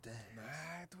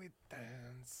that we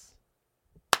dance.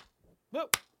 Whoa.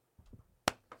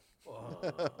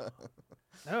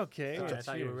 Okay. Sorry, yeah, I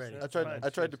thought you were cheers. ready. That's I fine,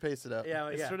 tried to cheers. pace it out. Yeah,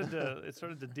 It yeah.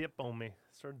 started to dip on me.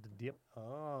 Started to dip.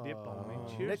 Oh. Dip on me.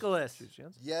 Oh. Cheers. Nicholas, Cheers,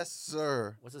 Jens. Yes,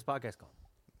 sir. what's this podcast called?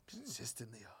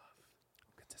 Consistently off.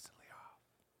 Consistently off.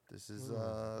 This is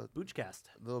Boochcast.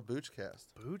 little Boochcast.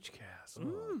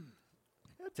 Boochcast.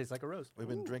 It tastes like a roast. We've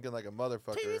been drinking like a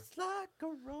motherfucker. Tastes like a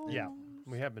roast. Yeah,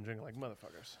 we have been drinking like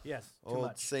motherfuckers. Yes. Too Old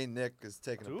much. Saint Nick is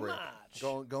taking Too a break.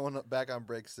 much. Going back on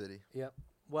Break City. Yep.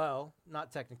 Well,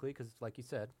 not technically, because like you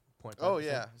said, 0.5%. Oh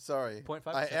yeah, sorry.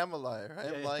 0.5%. I am a liar. I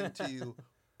am Yeah, yeah. lying to you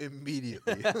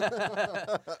immediately.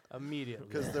 Immediately.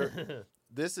 Because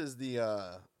this is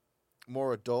the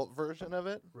more adult version of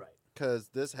it. Right. Because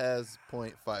this has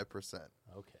 0.5%.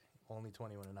 Okay. Only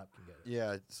 21 and up can get it.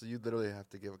 Yeah, so you literally have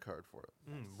to give a card for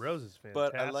it. Rose is fantastic.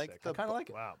 But I like the I kind of like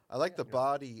it. Wow. I like the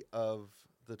body of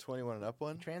the 21 and up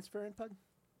one. Transfer in, Pug?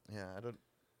 Yeah, I don't.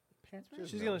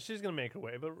 Transfer? She's gonna make her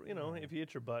way, but you know, if you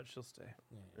hit your butt, she'll stay.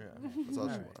 Yeah, that's all All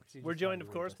she right. wants. She We're just joined, wanted of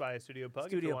to course, just- by Studio Pug.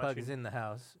 Studio if Pug you're is in the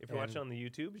house. If you're watching and on the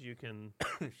YouTubes, you can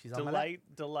she's on my lap.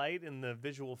 delight in the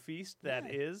visual feast that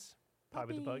Yeah. is Pie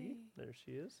with the Puggy. There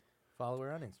she is, Follow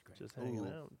her on Instagram. just hanging Ooh.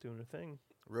 out, doing her thing.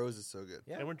 Rose is so good.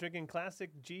 Yeah. And we're drinking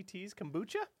classic GT's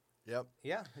kombucha. Yep.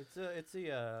 Yeah, it's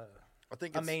I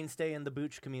think a it's, mainstay in the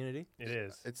Booch community. It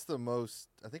is. it's the most.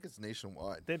 I think it's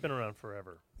nationwide. They've been around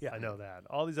forever. Yeah. I know that.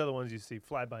 All these other ones you see,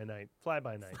 fly by night. Fly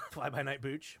by night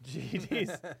Booch.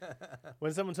 GT's.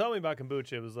 When someone told me about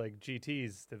kombucha, it was like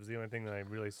GT's. That was the only thing that I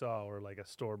really saw, or like a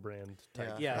store brand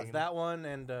type. Yeah, thing. it's that one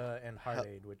and Heart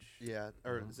Aid, which Yeah,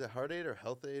 or is it Heart Aid or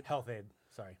Health Aid? Health Aid.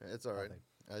 Sorry. It's all right.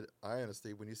 Health I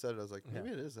honestly, when you said it, I was like, maybe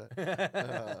Yeah. it is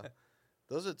that.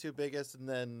 Those are the two biggest, and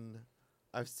then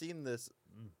I've seen this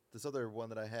other one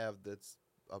that I have that's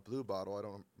a blue bottle. I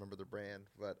don't remember the brand,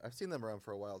 but I've seen them around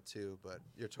for a while too. But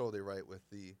you're totally right with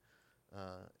the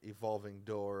revolving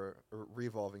door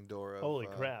of Holy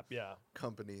crap! Yeah,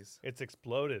 companies. it's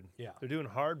exploded. Yeah. They're doing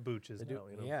hard booches They do, now.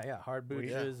 You know? yeah, hard We-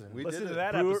 booches and we Listen did to it.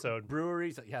 that episode.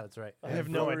 breweries. Yeah, that's right. I have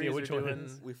no idea Breweries which are one it doing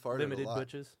is. We farted limited a lot.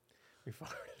 booches. We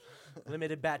farted.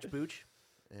 Limited batch booch.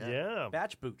 Yeah.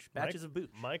 Batch booch. Batches of booch.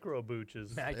 Micro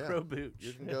booches. Micro booch.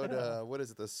 You can go to what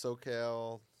is it? The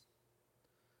SoCal.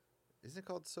 Isn't it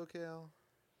called SoCal?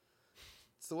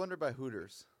 It's the one right by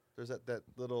Hooters. There's that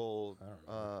little I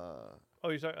don't Oh,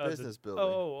 you're talking business building.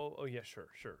 Oh, yeah, sure.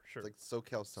 It's like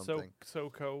SoCal something.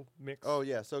 SoCo mix. Oh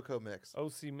yeah, SoCo Mix.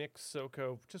 OC mix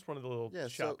SoCo. Just one of the little Yeah,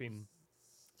 shopping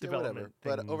Yeah, whatever. development.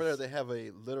 But over there things. they have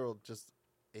a literal just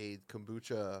a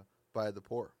kombucha by the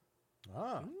pour.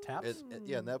 Ah, taps.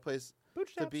 Yeah, and that place Booch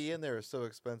to taps. be in there is so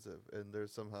expensive, and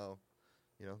there's somehow,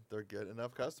 they're good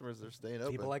enough customers. They're staying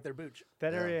open. People like their booch.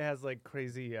 That Yeah. area has like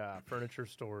crazy furniture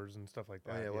stores and stuff like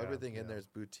Oh that. yeah, well everything in there is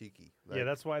boutique-y. Yeah,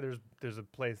 that's why there's a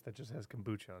place that just has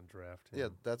kombucha on draft. yeah.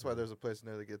 That's why there's a place in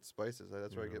there that gets spices.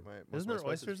 That's where I get my. most Isn't of there my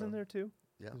spices oysters in from. there too?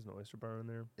 Yeah. There's an oyster bar in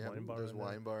there. Yeah, Wine bar. there's in there.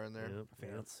 wine bar in there. Yep.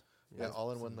 Fans. Yeah,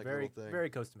 all in one like very, little thing. very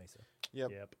Costa Mesa.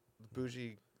 Yep. Yep.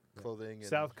 Bougie clothing. And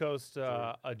South Coast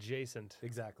adjacent.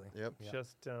 Exactly. Yep. Yeah.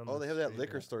 Just down. Oh, the they have that street.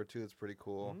 liquor store too. It's pretty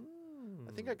cool.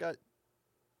 I think I got.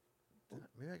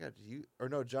 Maybe I got you or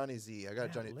no Johnny Z. I got Yeah,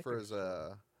 Johnny liquor for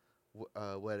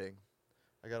his wedding.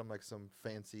 I got him like some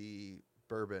fancy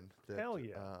bourbon. That, Hell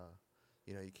yeah.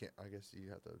 You can't. I guess you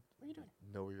have to What are you doing?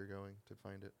 know where you're going to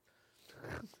find it.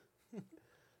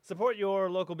 Support your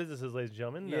local businesses, ladies and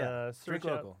gentlemen. Yeah. Search Drink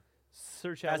out, local.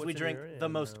 Search out As we what's in drink there the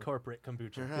and, most corporate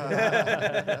kombucha.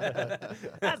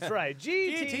 That's right.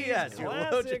 GTS. your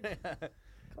Classic.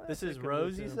 This is Classic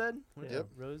Rose, you kombucha. said? Yeah. Yep.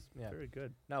 Rose? Yeah. Very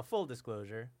good. Now, full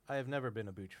disclosure, I have never been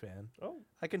a Booch fan. Oh.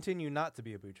 I continue not to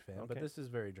be a Booch fan, but Okay. this is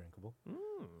very drinkable.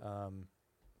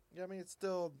 Yeah, I mean it's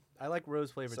still I like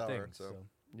rose flavored Sour, things. so- So,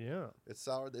 Yeah. it's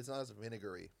sour. It's not as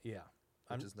vinegary, yeah.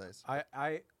 which is nice.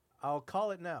 I'll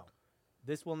call it now.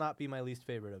 This will not be my least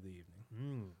favorite of the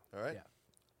evening. All right. Yeah.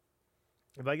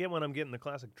 If I get one, I'm getting the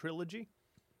classic trilogy.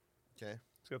 Okay.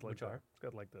 It's got like Which are? It's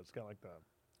got like the. It's got like the.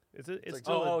 It's like-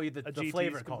 still Oh, a, the a GT's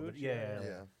flavor called it. kombucha. Yeah.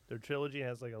 Yeah. Their trilogy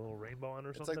has like a little rainbow on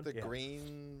or It's something. like the Yeah.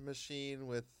 green machine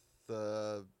with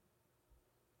the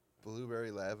blueberry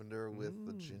lavender with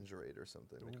the gingerade or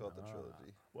something. They call it the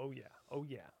trilogy. Oh yeah. Oh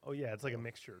yeah. Oh yeah. It's like a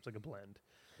mixture. It's like a blend.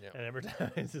 Yeah. And every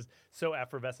time it's just so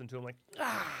effervescent to him, like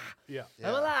ah, Yeah.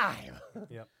 I'm alive.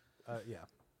 Yep. Yeah.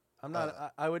 I'm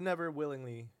not. I would never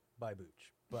willingly buy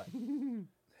Booch, but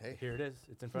Hey, here it is.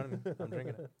 It's in front of me. I'm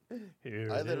drinking it.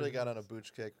 Here I it literally is. got on a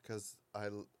booch kick because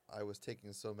I was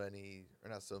taking so many, or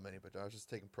not so many, but I was just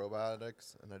taking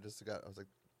probiotics, and I was like,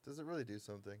 does it really do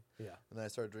something? Yeah. And then I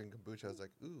started drinking kombucha. I was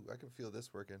like, ooh, I can feel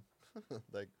this working.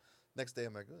 Like, Next day,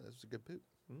 I'm like, oh, this was a good poop.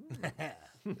 Mm.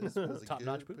 This was a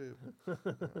Top-notch good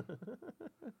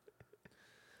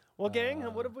Well, gang,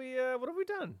 what have we done? I don't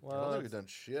think Well, we've done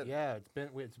shit. yeah,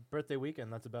 it's birthday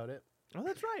weekend. That's about it. Oh,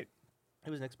 that's right. It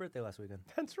was Nick's birthday last weekend.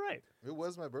 That's right. It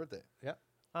was my birthday. We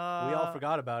all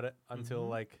forgot about it Mm-hmm. until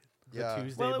like the Yeah.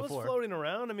 Tuesday Well, it before. was floating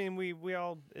around. I mean, we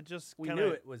all it just We kinda, knew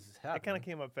it was It happening. kind of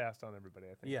came up fast on everybody.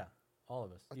 I think. Yeah, all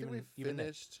of us. I think we even Nick.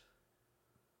 finished.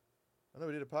 I know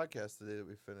we did a podcast today that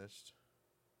we finished.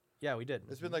 Yeah, we did.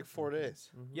 It's been like 4 days.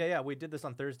 Yeah, we did this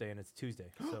on Thursday and it's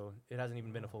Tuesday, so it hasn't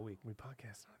even been a full week. We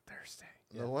podcast on Thursday.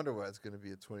 No wonder why it's going to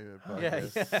be a 20-minute Yeah,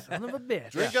 podcast. yeah. Son of a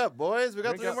bitch. Drink up, boys. We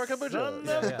got Drink three up. more kombucha. Son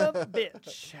Yeah, of yeah. a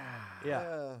bitch.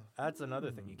 Yeah, that's another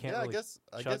thing. You can't Yeah, really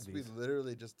I chug guess we these.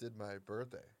 literally just did my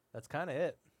birthday. That's kind of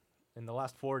it. In the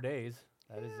last 4 days,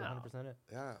 that is Yeah. 100% it.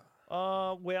 Yeah.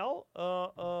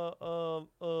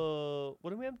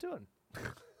 What are we up doing?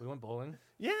 We went bowling.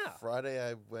 Yeah. Friday,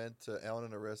 I went to Alan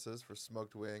and Arissa's for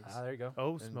smoked wings. Ah, there you go.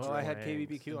 Oh, And smoke. Oh, I had wings.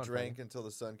 KBBQ and on drank Friday. until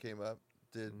the sun came up.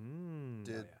 Did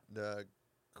Mm.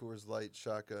 Coors Light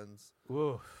shotguns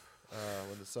Whoa.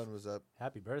 when the sun was up.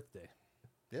 Happy birthday.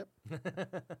 Yep.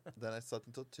 Then I slept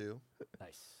until 2,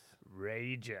 Nice.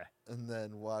 Rager. and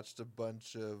then watched a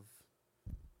bunch of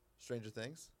Stranger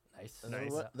Things. Nice. And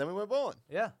Nice. then we went bowling.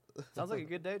 Yeah. Sounds like a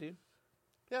good day, dude.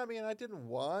 Yeah, I mean, I didn't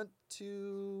want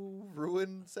to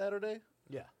ruin Saturday,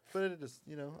 Yeah. but it just,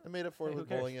 I made up for Hey, it who with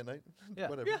cares? bowling at night. Yeah.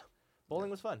 Whatever. Yeah. Bowling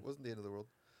was fun. It wasn't the end of the world.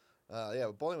 Yeah,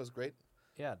 but bowling was great.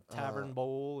 Yeah. Tavern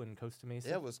Bowl in Costa Mesa.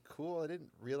 Yeah, it was cool. I didn't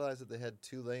realize that they had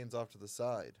 2 lanes off to the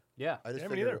side. Yeah. I just Yeah,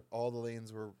 me figured neither. all the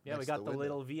lanes were Yeah, we next got to the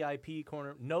window. little VIP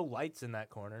corner. No lights in that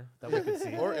corner that we could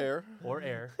see. Or air. Or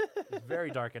air. It was very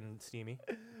dark and steamy.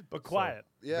 But quiet.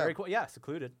 Yeah. Very cool. Yeah,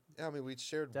 secluded. Yeah, I mean, we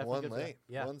shared Definitely one good for that. lane.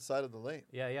 Yeah. One side of the lane.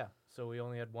 Yeah, yeah. So we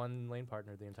only had one lane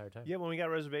partner the entire time. Yeah, when we got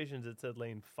reservations, it said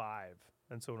lane 5.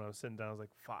 And so when I was sitting down, I was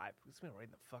like, 5? It's going to be right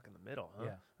in the fucking the middle, huh?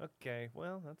 Yeah. Okay,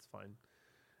 well, that's fine.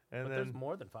 And But then, there's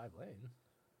more than 5 lanes.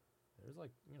 There's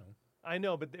like, I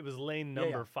know, but it was lane Yeah,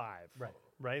 number yeah. 5. Right.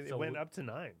 Right? So it went we- up to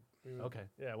 9. Okay.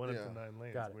 Yeah, it went up Yeah. to 9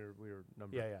 lanes. Got it. We were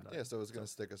number Yeah, yeah. 9. Yeah, so it was going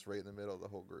to stick us right in the middle of the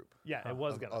whole group Yeah, Huh. it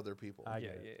was of going to. other people. I Yeah,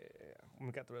 get yeah, it. yeah, yeah. When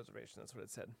we got the reservation, that's what it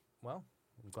said. Well,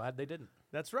 I'm glad they didn't.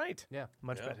 That's right. Yeah.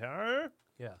 Much Yeah. better.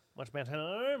 Yeah. Much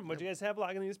better. What you guys have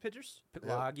logging these pictures?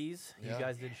 Loggies. Yeah. You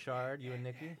guys did Shard, you and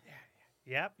Nikki.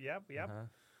 Yep. Uh-huh.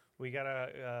 We got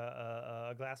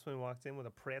a glass when we walked in with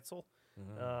a pretzel,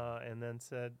 Mhm. and then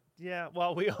said, "Yeah."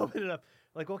 Well, we opened it up.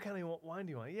 Like, what kind of wine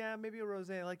do you want? Yeah, maybe a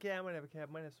rosé. Like, yeah, I might have a cab,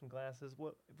 might have some glasses.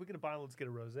 Well, if we get a bottle, let's get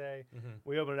a rosé. Mhm.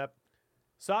 We open it up.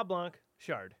 Sauv Blanc,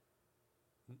 Chard,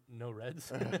 No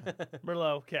reds.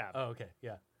 Merlot, Cab. Oh, okay.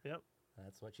 Yeah. Yep.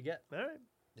 That's what you get. All right.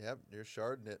 Yep, you're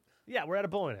sharding it. Yeah, we're at a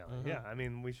bowling alley. Mhm. Yeah, I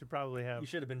mean, we should probably have You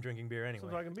should have been drinking beer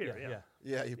anyway. fucking beer, yeah.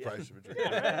 Yeah, you probably should be drinking.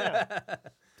 yeah,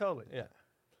 totally. Yeah.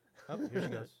 Oh, here she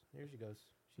goes. Here she goes.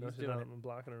 No, She's she's doing not. it. I'm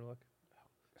blocking her look.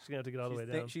 She's gonna have to get all the way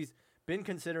She's down. she's been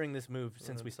considering this move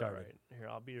since we That's all started. right. Here,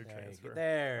 I'll be your There you transfer. go.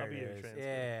 There I'll be it your is. transfer. Yeah,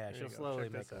 There she'll you go. slowly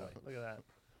Check make this her way. out. Look at that.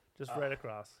 Just Ah. right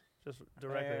across. Just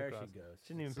directly There across. she goes. She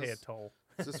didn't even Is pay a this- toll.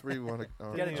 Is this where you want to?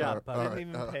 Oh, Get a job, puppy. Didn't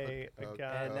even pay a okay.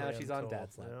 goddamn And now she's on toll.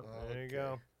 dad's lap. Yep, There you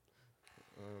go.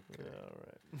 Okay.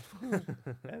 All right.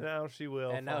 And now she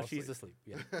will. And now fall she's asleep.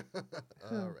 asleep. Yeah.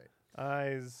 All right.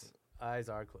 Eyes. Eyes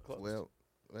are closed. Well,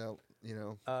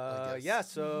 I guess. Yeah,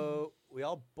 so we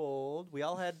all bowled. We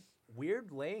all had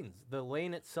weird lanes. The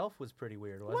lane itself was pretty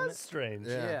weird, wasn't Was strange.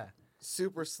 Yeah. Yeah.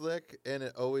 Super slick, and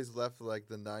it always left like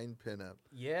the 9 pin up.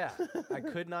 Yeah. I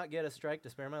could not get a strike to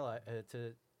spare my life.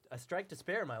 A strike to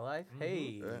spare my life.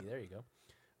 Hey, Yeah. there you go.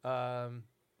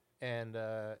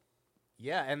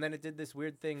 Yeah, and then it did this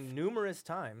weird thing numerous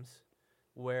times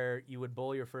where you would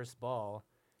bowl your first ball,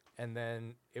 and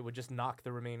then it would just knock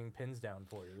the remaining pins down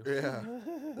for you. Yeah.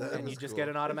 That And was you just cool. get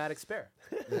an automatic spare.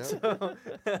 Yeah. So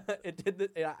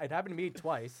it happened to me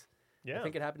twice. Yeah. I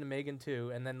think it happened to Megan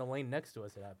too, and then the lane next to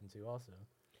us it happened to also.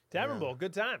 Tavern Yeah. Bowl.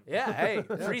 Good time. Yeah, hey,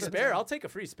 free spare. I'll take a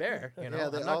free spare. You know, Yeah,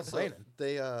 they I'm not also complaining.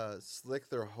 they slick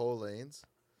their whole lanes.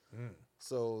 Mm.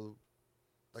 So,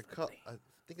 I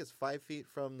think it's 5 feet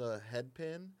from the head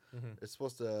pin. Mhm. It's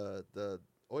supposed to the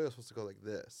oil's supposed to go like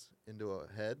this into a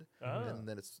head, Ah. and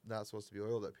then it's not supposed to be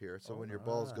oiled up here. So Oh, when your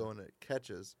ball's ah. going, it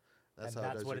catches. That's And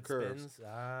how it that's does what your it curves. spins.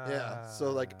 Yeah.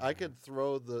 So like I Ah. could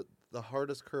throw the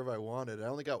hardest curve I wanted. I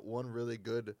only got one really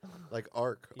good like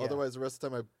arc. Yeah. Otherwise, the rest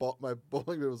of the time my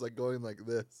bowling bit was like going like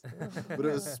this, but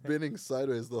it was spinning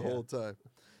sideways the Yeah. whole time.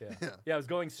 Yeah. Yeah. Yeah, it was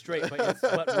going straight, but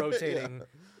it's rotating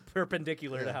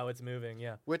perpendicular to Yeah. how it's moving.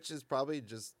 Yeah. Which is probably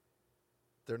just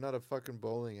they're not a fucking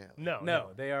bowling alley.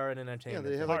 No, they are an Yeah, entertainment.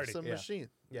 they have thing. like some Yeah. machine.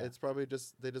 Yeah. It's probably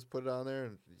just they just put it on there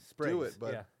and do Sprays. it.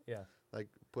 But yeah. like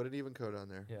put an even coat on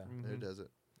there. Yeah. And Mhm. it does it,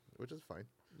 which is fine.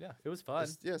 Yeah, it was fun.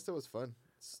 Yeah, still was fun.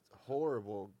 It's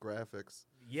horrible graphics.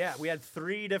 Yeah, we had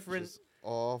 3 different Just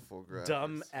awful graphics.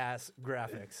 dumb ass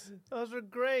graphics. Those are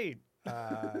great.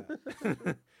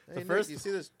 Hey, Nick, first you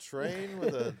see this train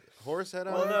with a horse head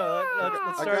on Well, it? no,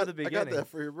 let's I start got, at the I beginning. got that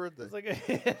for your birthday. It's like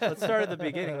a Let's start at the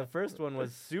beginning. The first one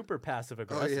was super passive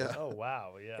aggressive. yeah. Oh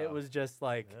wow, yeah. It was just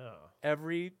like Yeah.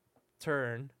 every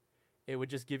turn, it would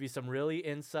just give you some really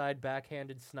inside,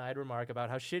 backhanded, snide remark about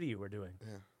how shitty you were doing.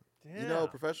 Yeah. You know,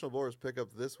 professional bowlers pick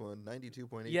up this one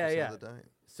 92.8% Yeah. of the time.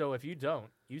 So if you don't,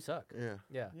 you suck. Yeah.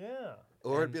 Yeah. Yeah.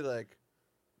 Or And- it'd be like,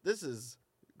 this is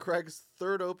Craig's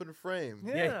third open frame.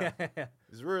 Yeah. Yeah.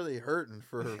 He's really hurting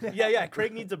for. yeah.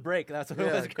 Craig needs a break. That's what it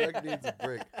Yeah, was. Craig needs a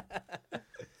break.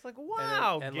 It's like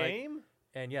wow, and, like, game.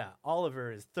 And yeah,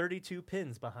 Oliver is 32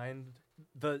 pins behind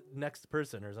the next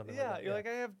person or something. Yeah, like that. you're like,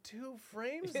 I have 2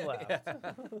 frames Yeah, left.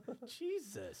 yeah.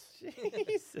 Jesus.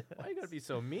 Jesus. Why you gotta be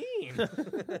so mean?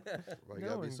 Why you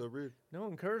gotta be No, so rude? No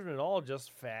encouragement at all,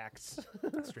 just facts.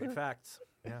 Straight facts.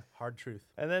 Yeah, hard truth.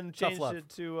 And then Tough changed love. it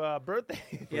to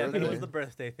birthday. Yeah, and then it was Birthday. the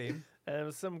birthday theme. And it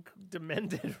was some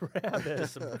demented rabbit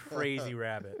Just some crazy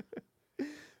rabbit.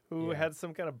 who Yeah. had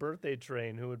some kind of birthday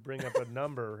train who would bring up a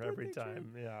number every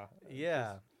time. Yeah.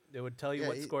 Yeah, it would tell you Yeah,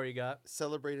 what he- score you got.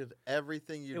 Celebrated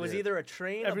everything you It was did. either a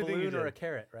train, Everything a you balloon, or did. a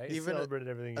carrot, right? He Even celebrated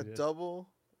everything a you did. double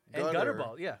and gutter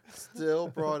ball, yeah. still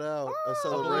brought out a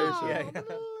balloon, celebration. yeah,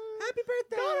 yeah. Happy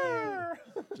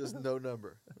birthday! Just no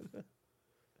number.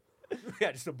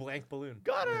 Yeah, just a blank balloon.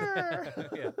 Got her!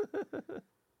 Yeah.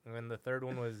 And then the third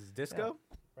one was disco.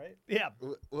 Right? Yeah.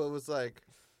 Well, it was like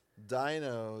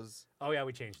dinos. Oh yeah,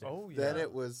 we changed it. Oh, yeah. Then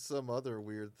it was some other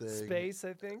weird thing. Space,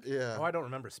 I think. Yeah. Oh, I don't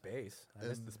remember space. I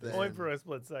missed And the space. then- Only for a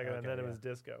split second, and Okay, then it yeah. was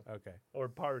disco. Okay. Or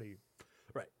party.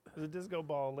 Right. There's a disco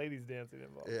ball and ladies dancing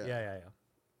involved. Yeah. Yeah.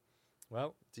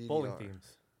 Well, bowling DDR.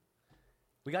 themes.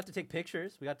 We got to take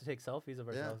pictures. We got to take selfies of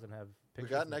ourselves and have We pictures.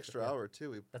 got and an extra stuff. hour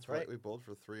too. That's right. We bowled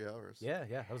for 3 hours. Yeah,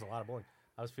 that was a lot of bowling.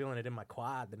 I was feeling it in my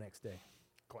quad the next day.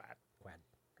 Quack. Quad.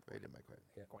 Wait, in my quad.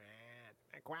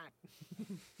 Quack.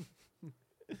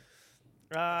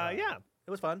 Yeah.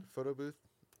 It was fun. Photo booth.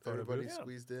 Photo Everybody booth. Yeah.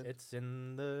 squeezed in. It's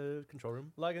in the control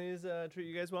room, Lagunitas treat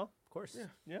you guys well? of course. Yeah.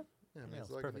 Yeah. yeah, man, yeah, it's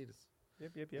it's perfect. Lagunitas.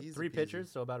 Yep. Easy 3 peasy.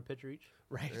 pitchers, so about a pitcher each.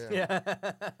 Right. Yeah.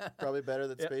 Yeah. Probably better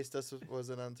that Yep. Space Dust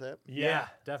wasn't on tap. Yeah.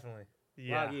 definitely.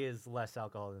 Yeah. Loggy is less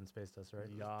alcohol than Space Dust, right?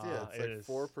 Yeah. Yeah, it's it like is.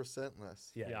 4%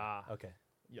 less. Yeah. Okay.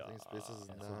 Yeah. I think Space Dust is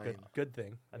Yeah, 9. so good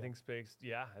thing. I think Space.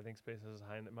 Yeah, I think Space is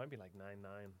high. It might be like 9.9,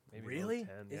 maybe low Really? 10.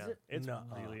 Is Yeah, it? it's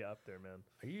Nuh-uh. really up there, man.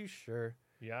 Are you sure?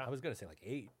 Yeah. I was gonna say like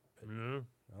 8. But Mm.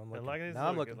 now I'm And looking. Lagunitas Now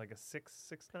I'm is looking. like a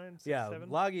 6.9, 6.7. Yeah,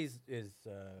 Loggy's is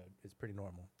pretty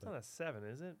normal. It's but not a 7,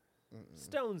 is it? Mm-mm.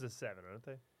 Stone's a 7, aren't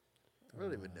they? I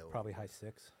don't even know. Probably high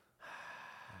 6.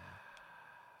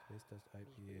 Space Dust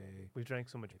IPA. We drank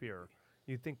so much beer.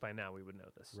 You'd think by now we would know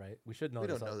this. Right. We should know We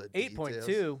this. don't know the 8.2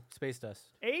 details. Space Dust.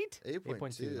 8?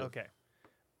 8.2. Okay.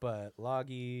 But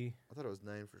Loggy I thought it was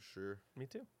 9 for sure. Me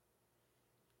too.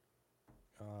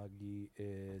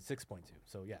 is 6.2.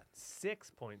 So yeah,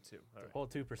 6.2. All right. whole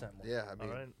 2% more. Yeah, I mean,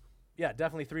 All right. Yeah,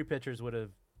 definitely 3 pitchers would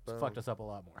have fucked boom. us up a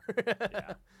lot more.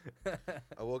 Yeah.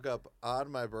 I woke up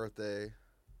on my birthday,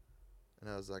 and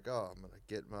I was like, "Oh, I'm gonna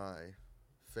get my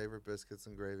favorite biscuits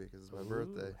and gravy because it's my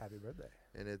birthday, Ooh, happy birthday.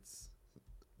 and it's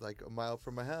like a mile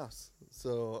from my house."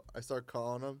 So I start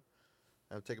calling them.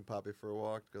 I'm taking Poppy for a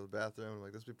walk to go to the bathroom. I'm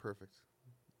like, "This would be perfect."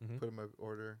 Mhm. Put in my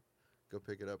order, go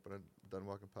pick it up when I'm done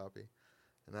walking Poppy,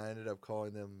 and I ended up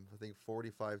calling them I think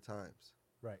 45 times.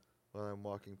 Right. While I'm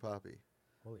walking Poppy,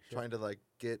 Holy shit. trying to like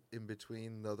get in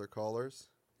between the other callers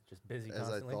Just busy as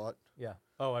constantly. I thought. Yeah.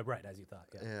 Oh, right, as you thought.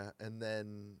 Yeah. Yeah, and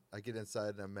then I get inside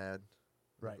and I'm mad.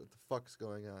 Right. What the fuck's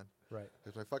going on? Right.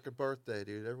 It's my fucking birthday,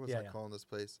 dude. Everyone's Yeah, not yeah. calling this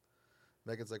place.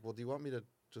 Megan's like, "Well, do you want me to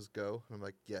just go?" And I'm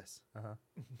like, "Yes." Uh-huh.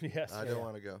 Yes. I Yeah, don't yeah.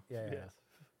 want to go. Yeah, yeah. Yes.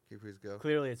 Can you please go?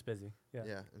 Clearly it's busy. Yeah.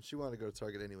 Yeah, and she wanted to go to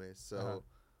Target anyways. So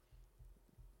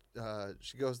Uh-huh.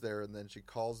 she goes there and then she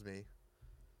calls me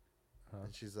Uh-huh.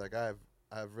 and she's like, I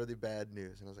have really bad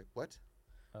news." And I was like, "What?"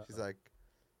 She's Uh-oh. like,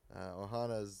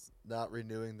 "Ohana's not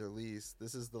renewing their lease.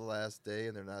 This is the last day,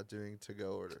 and they're not doing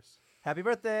to-go orders." Happy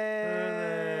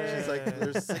birthday. She's like,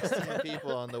 "There's 16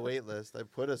 people on the wait list. I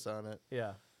put us on it,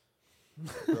 Yeah.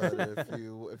 but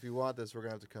if you want this, we're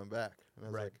gonna have to come back." And I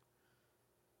was Right.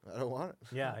 like, "I don't want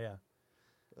it." Yeah, yeah.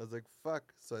 I was like,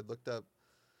 "Fuck!" So I looked up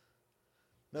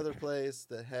another place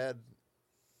that had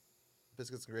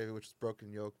biscuits and gravy, which was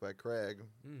Broken Yolk by Craig,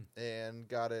 Mm. and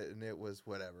got it, and it was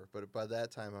whatever. But by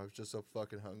that time, I was just so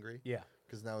fucking hungry Yeah.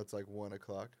 because now it's like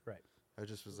 1:00. Right. I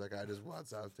just was like, I just want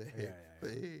something, Yeah, yeah, yeah.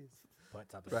 please.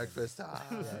 What's up? Breakfast time.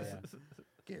 Yeah, yeah.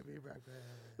 Give me breakfast.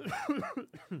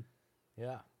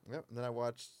 Yeah. Yep. And then I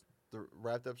watched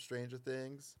wrapped up Stranger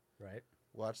Things. Right.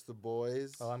 Watched The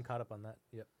Boys. Oh, I'm caught up on that.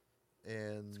 Yep.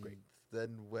 And great.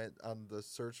 then went on the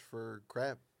search for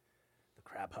crab. The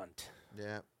crab hunt.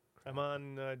 Yeah. I'm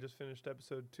on. I just finished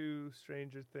episode 2,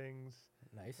 Stranger Things.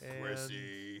 Nice. And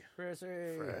Chrissy. Fred.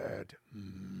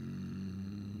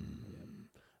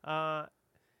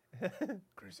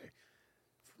 Chrissy.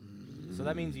 So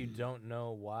that means you don't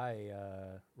know why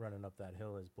Running Up That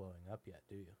Hill is blowing up yet,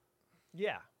 do you?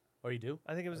 Yeah, Or you do?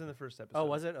 I think it was in the first episode. Oh,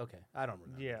 was it? Okay. I don't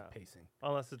remember Yeah. the pacing.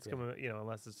 Unless it's Yeah. coming,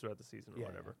 unless it's throughout the season or Yeah,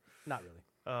 whatever. Not really.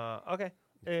 Okay.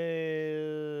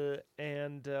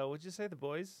 And what'd you say, The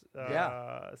Boys?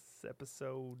 Yeah.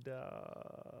 Episode.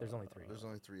 There's only 3. There's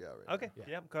only 3 out right Okay. Yeah.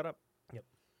 Yeah, I'm caught up. now.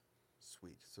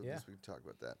 Sweet. So Yeah. at least we can talk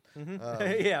about that.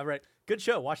 Mhm. Yeah, right. Good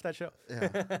show. Watch that show.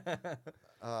 Yeah.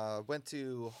 Went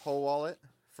to Whole Wallet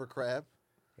for crab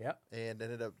Yep. and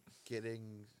ended up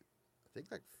getting, I think,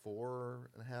 like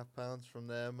 4.5 pounds from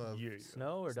them of Yeah.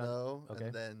 Snow or done? snow, Okay.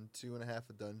 and then 2.5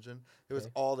 a dungeon. It was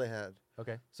Okay. all they had.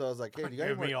 Okay. So I was like, "Hey, do you got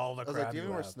Give any me more?" all the I was like, crab "Do you have you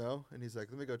any more have." snow?" And he's like,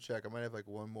 "Let me go check. I might have like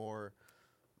one more,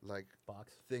 like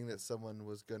Box. thing that someone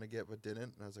was gonna get but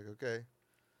didn't." And I was like, "Okay."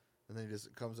 And then he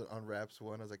just comes and unwraps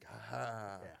one. I was like,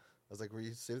 "Aha!" Yeah. I was like, "Were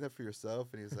you saving that for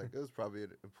yourself?" And he's like, "It was probably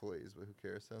an employees, but who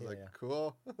cares?" And I was Yeah, like, yeah.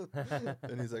 "Cool."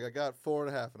 And he's like, "I got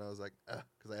 4.5," and I was like,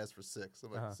 because I asked for 6.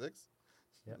 I'm like, Uh-huh. 6,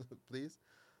 Yep. please.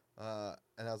 And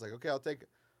I was like, "Okay, I'll take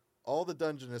all the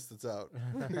Dungeness that's out."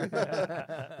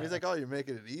 He's like, "Oh, you're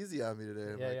making it easy on me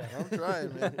today." I'm Yeah, like, yeah. "I'm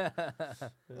trying,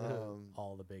 man."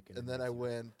 All the bacon. And then I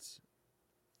went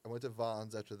to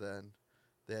Vaughn's after then.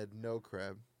 They had no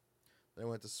crab. Then I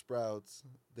went to Sprouts.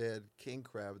 They had king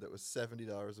crab that was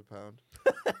 $70 a pound.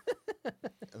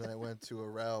 And then I went to a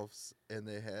Ralph's and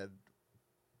they had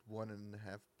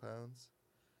 1.5 pounds.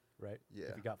 Right. Yeah.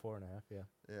 If you got 4.5, yeah.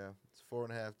 Yeah, it's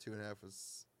 4.5. 2.5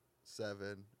 was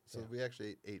 7. So Yeah. we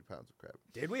actually ate 8 pounds of crab.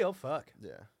 Did we? Oh, fuck.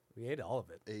 Yeah, We ate all of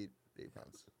it. 8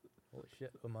 pounds. Holy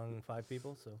shit. Among 5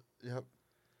 people, so. Yep.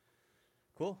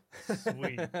 Cool.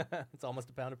 Sweet. It's almost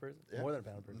a pound a person. Yeah. More than a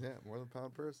pound a person. Yeah, more than a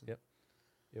pound person. Yep.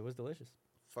 It was delicious.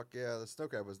 Fuck yeah, the snow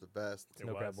crab was the best. It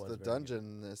Snow crab was. was The very good.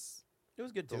 Dungeness. It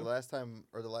was good The too. last time,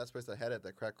 or the last place I had it,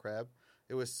 that cracked crab,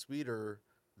 it was sweeter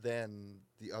than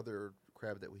the other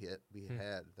crab that we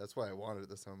had. That's why I wanted it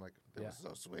this time. I'm like, it Yeah. was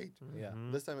so sweet. Yeah.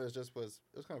 Mhm. This time it was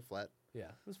kind of flat. Yeah,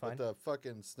 it was But fine. the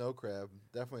fucking snow crab,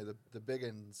 definitely the big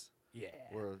uns Yeah.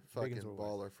 were a Big fucking uns were worth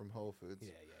baller from Whole Foods. Yeah,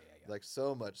 yeah, yeah, yeah. Like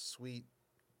so much sweet,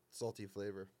 salty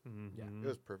flavor. Mhm. It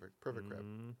was perfect. Perfect crab.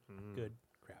 Mhm. Good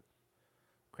crab.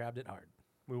 Crabbed it hard.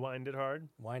 We wined it hard.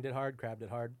 Wined it hard, crabbed it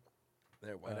hard.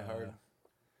 Yeah, went hard. Uh,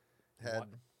 Had what-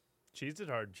 Cheesed it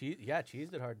hard.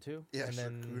 Cheesed it hard too. yeah, and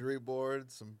then charcuterie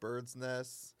boards, some bird's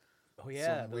nests. oh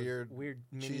yeah, some those weird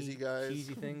mini cheesy guys.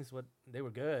 cheesy things. What they were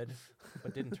good,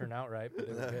 but didn't turn out right. But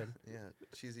they were good. Yeah,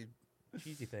 cheesy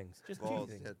Cheesy things, just balls.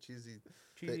 cheesy, Yeah, cheesy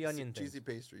cheesy onion cheesy things.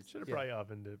 pastries. Should have Yeah. probably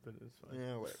ovened it, but it's fine.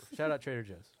 Yeah, whatever. Shout out Trader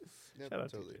Joe's. Yeah, Shout out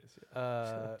totally. TJ's. Yeah.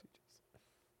 Shout out TJ's.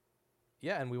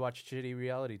 Yeah, and we watched shitty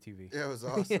reality TV. Yeah, it was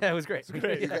awesome. Yeah, it was great. It's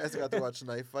great. You guys got to watch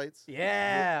knife fights.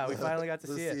 Yeah, we finally got to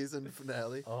the see it. season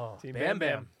finale. Oh, Team Bam Bam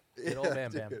Bam. Good old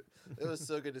Bam Bam. dude. It was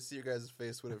so good to see your guys'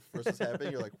 face when it first was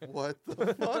happening. You're like, "What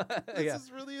the fuck? This Yeah.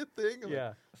 is really a thing." I'm like,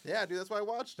 Yeah, yeah, dude. That's why I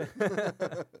watched it.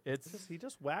 it's He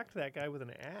just whacked that guy with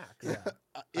an axe. yeah.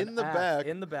 In An the axe back.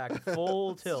 in the back,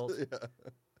 full tilt. Yeah.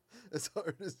 As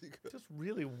hard as you could. Just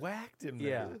really whacked him.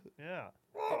 Yeah. There.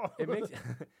 Yeah. It makes,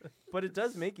 but it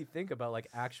does make you think about like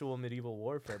actual medieval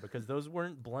warfare because those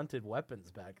weren't blunted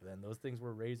weapons back then. Those things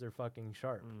were razor fucking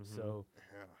sharp. Mhm. So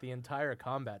the entire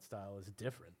combat style is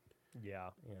different.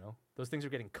 Yeah. You know, those things are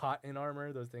getting caught in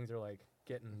armor. Those things are like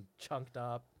getting chunked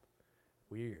up.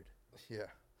 Weird. Yeah.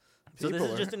 So this People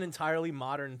is are- just an entirely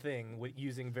modern thing with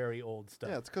using very old stuff.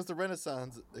 Yeah, it's because the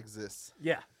Renaissance exists.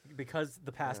 Yeah, because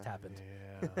the past Yeah. happened.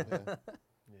 Yeah. Yeah.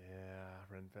 Yeah.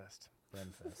 Renfest.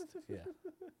 Renfest. Yeah,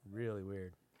 really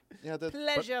weird. Yeah, the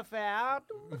fair.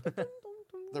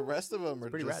 the rest of them are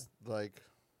pretty just like.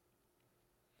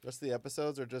 Rest of the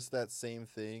episodes are just that same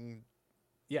thing.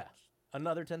 Yeah,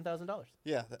 another $10,000.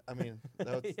 Yeah, I mean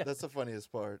that's, Yeah. that's the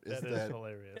funniest part is That is that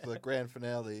hilarious. the grand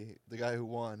finale, the guy who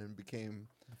won and became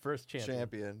The first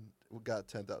champion. got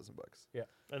 $10,000,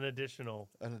 An additional.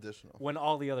 an additional. When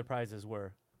all the other prizes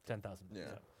were 10,000. Yeah.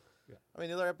 Yeah. I mean,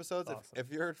 the other episodes, Awesome.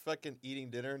 if you're fucking eating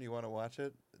dinner and you want to watch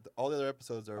it, all the other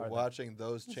episodes are Are they? watching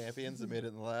those champions that made it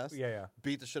in the last, Yeah, yeah.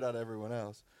 beat the shit out of everyone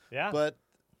else. Yeah. But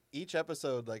each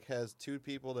episode like has 2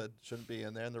 people that shouldn't be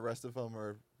in there, and the rest of them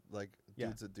are like Yeah.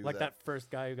 dudes that do Like that. that first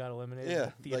guy who got eliminated. Yeah,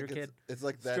 the theater like kid. it's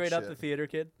like that Straight up shit. the theater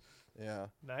kid. Yeah.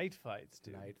 Night fights,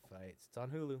 dude. Night Fights. It's on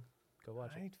Hulu. Go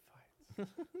watch Night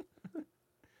fights. it.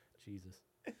 Jesus.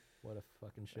 What a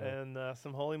fucking show. And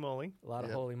some holy moly. A lot of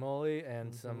Yep. Holy Moly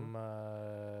and Mhm.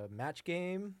 some Match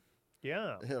Game.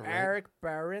 Yeah. Yeah, right. Eric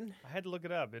Barron. I had to look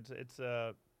it up. It's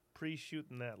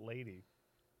pre-shooting that lady.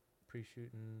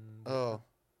 Pre-shooting. Oh.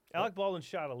 Alec Baldwin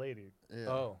shot a lady. Yeah.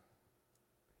 Oh.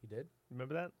 He did?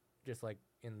 Remember that? Just like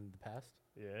in the past?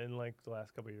 Yeah, in like the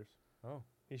last couple of years. Oh.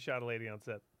 He shot a lady on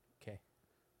set. Okay.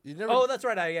 You never. Oh, that's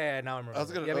right. Yeah, now I remember. I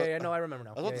was gonna- yeah, no, I remember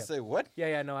now. I was about yeah, to say what?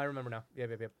 yeah, no, I remember now.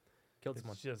 Yep. Killed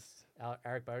someone. It's just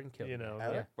Eric Barron killed You the guy. know, Yeah,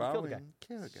 Alec he killed the guy. Baldwin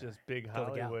killed a it's guy. just big Killed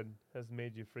a gal. Hollywood has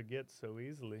made you forget so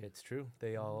easily. It's true.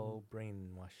 They all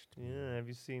brainwashed. me. Yeah, have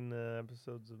you seen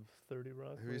episodes of 30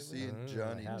 Rock? Have you lately? seen Mm, I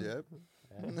Johnny haven't.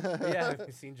 Depp? Yeah, have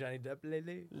you seen Johnny Depp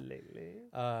lately? Lately.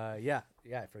 Yeah,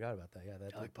 I forgot about that. Yeah,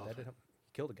 that Alec did happen.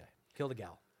 Killed a guy. Killed a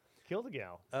gal. Killed a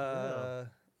gal.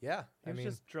 Yeah. He I was mean,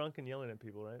 just drunk and yelling at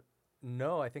people, right?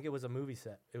 no, I think it was a movie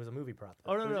set. It was a movie prop.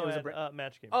 Oh, no, It was- no, it was a at, bra-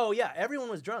 Match Game. Oh, yeah, everyone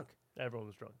was drunk. Everyone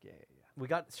was drunk. Yeah. We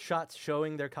got shots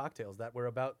showing their cocktails that were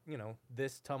about,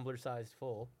 this tumbler-sized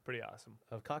full Pretty awesome.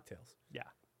 of cocktails. Yeah.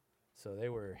 So they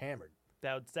were hammered.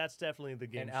 That's definitely the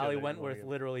game. And show Allie that you wanna Wentworth get.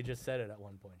 literally just said it at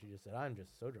one point. She just said, "I'm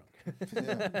just so drunk."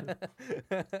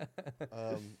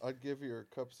 I'd give your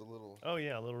cups a little. Oh,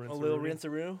 yeah, a little rinse. A little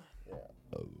rinse-a-roo.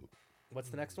 Yeah. What's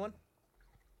the next one?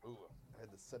 Ooh, I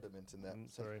had the sediment in that.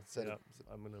 Sorry. Sediment.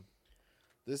 Yeah, I'm going to.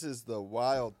 This is the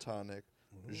Wild Tonic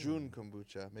Jun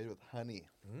kombucha made with honey.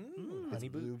 It's Honey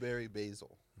boo. blueberry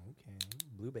basil. Okay,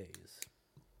 blue bays.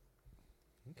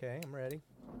 Okay, I'm ready.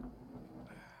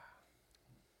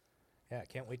 Yeah, I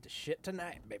can't wait to shit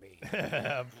tonight, baby.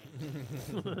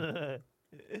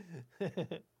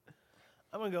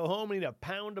 I'm going to go home and eat a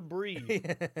pound of brie.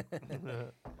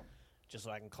 Just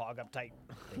so I can clog up tight.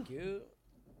 Thank you.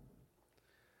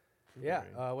 Yeah.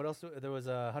 What else? There was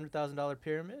a $100,000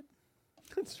 pyramid.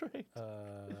 That's right. I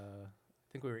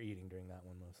think we were eating during that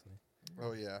one mostly.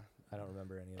 Oh yeah, I don't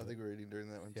remember any of I it. think we were eating during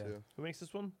that one Yeah. too. Who makes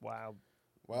this one? Wow.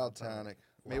 Wild Tonic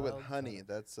made with Wild honey. Tonic.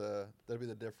 That's that'd be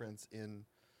the difference in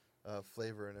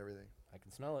flavor and everything. I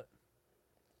can smell it.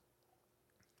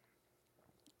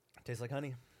 Tastes like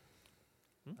honey.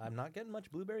 I'm not getting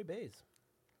much blueberry bays.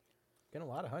 Getting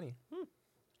a lot of honey.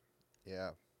 Yeah.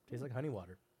 Tastes like honey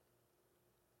water.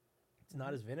 It's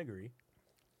not as vinegary.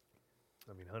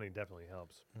 I mean, honey definitely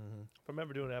helps. Mm-hmm. If I'm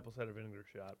ever doing an apple cider vinegar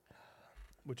shot,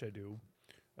 which I do,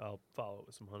 I'll follow it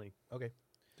with some honey. Okay.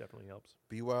 Definitely helps.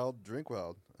 Be Wild, Drink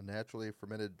Wild, a naturally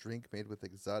fermented drink made with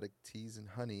exotic teas and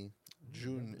honey.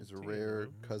 Jun is a rare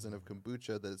cousin of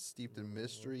kombucha that is steeped in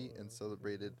mystery and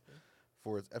celebrated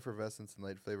for its effervescence and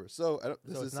light flavor. So I don't.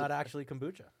 This So is it's not actually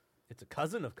kombucha. It's a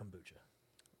cousin of kombucha.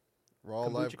 raw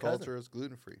kombucha live cousin. culture is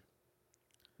gluten free.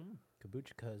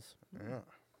 Kombucha cuz. Yeah.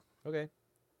 Okay.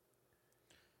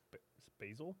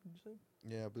 Basil, did you say?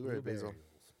 Yeah, blueberry basil.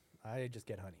 I just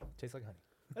get honey. Tastes like honey.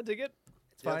 I dig it.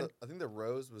 It's Yeah, fine. I think the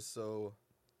rose was so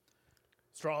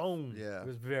Strong. yeah It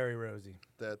was very rosy.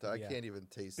 that I yeah. can't even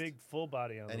taste Big full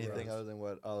body on anything the other than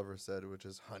what Oliver said, which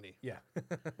is honey. Yeah.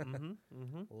 Mm-hmm.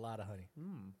 Mm-hmm. A lot of honey.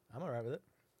 Mm. I'm all right with it.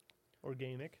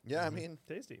 Organic. Yeah, I mean,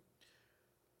 Tasty.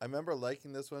 I remember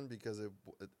liking this one because it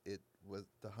was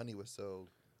the honey was so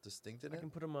distinct in I it. can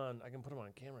put them on. I can put them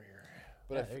on camera here.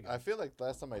 But Yeah, there you go. I feel like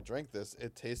last time I drank this,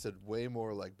 it tasted way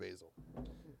more like basil.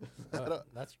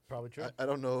 That's probably true. I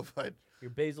don't know if I'd. Your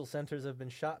basal centers have been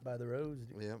shot by the rose.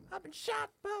 Yeah. I've been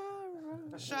shot by a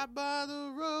rose. Shot by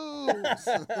the rose.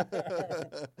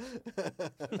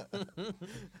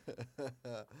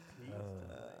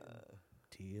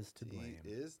 T is to He blame.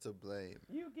 is to blame.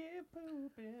 You get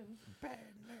pooping.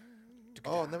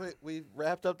 Oh, and then we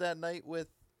wrapped up that night with,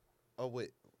 oh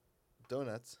wait,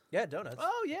 donuts. Yeah, donuts.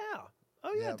 Oh yeah.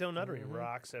 Oh yeah. Yeah. Donuttery Mhm.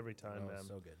 rocks every time, Oh, man.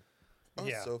 so good. I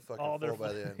was yeah. so fucking all their full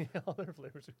by the end. all their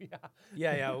flavors. Yeah.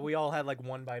 Yeah, we all had like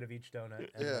one bite of each donut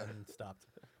and Yeah. then stopped.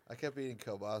 I kept eating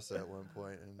kielbasa at one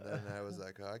point, and then I was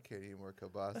like, oh, I can't eat more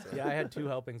kielbasa. Yeah, I had 2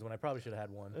 helpings when I probably should have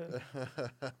had one.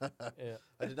 Yeah.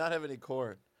 I did not have any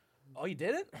corn. Oh, you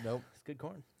didn't? Nope. It's good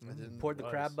corn. I didn't. Poured the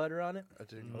Nice. crab butter on it. I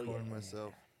didn't Oh, corn yeah.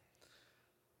 myself.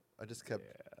 I just kept,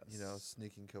 Yes.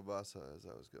 sneaking kielbasa as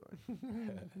I was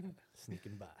going.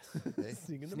 Sneaking boss. Hey?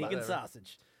 Sneaking the Sneaking Whatever.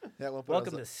 sausage. Yeah, at one point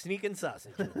Welcome I to was Sneaking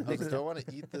Sausage. like, I was like, do I want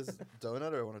to eat this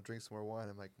donut or I want to drink some more wine?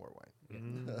 I'm like, more wine.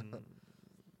 Mm.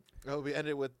 Oh, we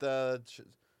ended with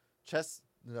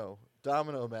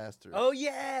Domino Masters. Oh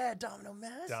yeah, Domino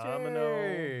Masters.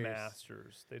 Domino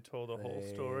Masters. They told a whole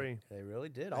They- story. They really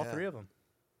did. All Yeah. 3 of them.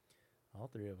 All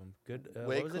 3 of them. Good. Way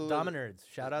What was it? cooler Dominerds.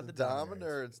 Shout out the Dominerds.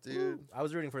 Dominerds, dude. I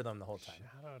was rooting for them the whole time.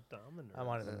 Shout out Dominers. I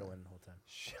wanted them to Yeah. win the whole time.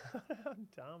 Shout out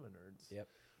Dominers. Yep.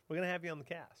 We're gonna have you on the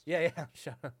cast. Yeah,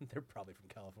 yeah. They're probably from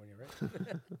California,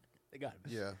 right? They got to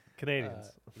be. Yeah. Canadians.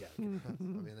 Yeah. I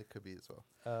mean, it could be as well.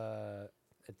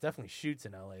 It definitely shoots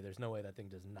in LA. There's no way that thing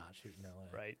does not shoot in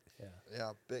LA. Right. Yeah.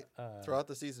 Yeah. Big Uh, throughout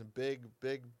the season, big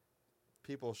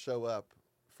people show up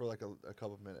for like a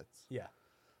couple minutes. Yeah.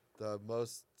 The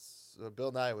most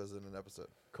Bill Nye was in an episode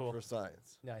Cool. for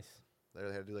science. Nice. They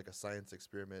had to do like a science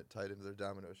experiment tied into their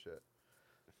domino shit.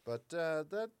 But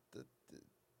that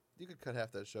you could cut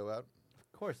half that show out.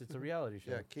 Of course, it's a reality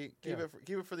show. Yeah, keep Yeah.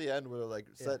 keep it for the end where they're like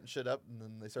Yeah. setting shit up and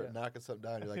then they start Yeah. knocking something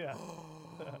down. You're like, Yeah.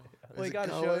 oh, Well, you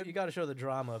got to show the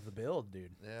drama of the build,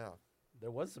 dude. Yeah.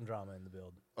 There was some drama in the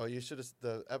build. Oh, you should have.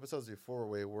 The episodes before were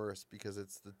way worse because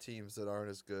it's the teams that aren't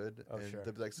as good, Oh, and sure.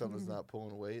 they'll be like someone's not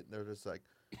pulling weight, and they're just like,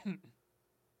 "I'm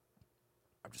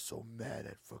just so mad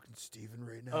at fucking Steven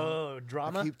right now. Oh, I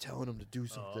drama. keep telling him to do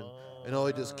something, and all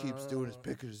he just keeps doing is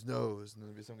picking his nose." And then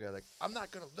there'll be some guy like, "I'm not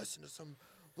gonna listen to some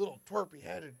little twerpy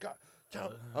headed guy.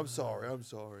 I'm sorry.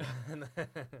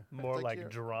 More Like like you're-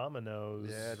 drama knows.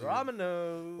 Yeah, dude. Drama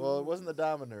no. Well, it wasn't the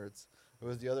Dominards. It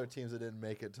was the other teams that didn't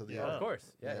make it to the Yeah. of end.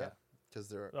 course. Yeah, yeah. Because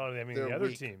they're Oh, I mean, They're the other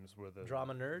weak. teams were the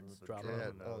Drama nerds, were the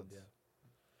drama nodes.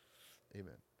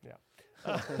 amen.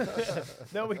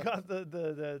 No, we got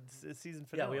the season Yeah,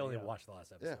 finale. we only watched the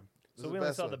last episode. Yeah. So we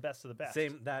only saw the best of the best.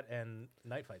 Same that and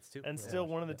night fights too. And We still,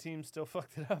 watched, one of the yeah. teams still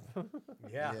fucked it up.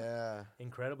 Yeah. Yeah.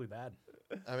 Incredibly bad.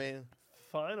 I mean,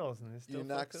 Finals, and they still you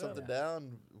knock fucked it up. something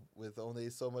down with only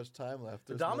so much time left.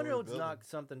 The There's no Dominoes rebuilding. knocked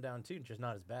something down too, just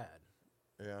not as bad.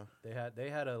 Yeah. They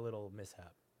had a little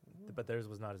mishap, but theirs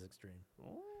was not as extreme. There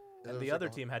And was the like other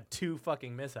a- team had 2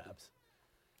 fucking mishaps.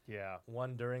 Yeah,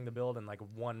 One during the build and like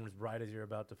one was right as you're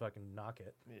about to fucking knock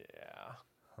it. yeah.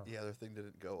 The other thing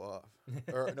didn't go off.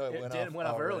 Or no, it went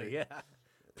off already. early. Yeah.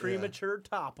 Premature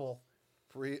topple.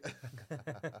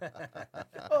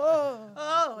 Oh,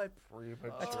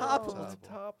 I toppled.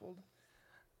 Toppled.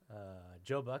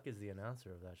 Joe Buck is the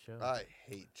announcer of that show. I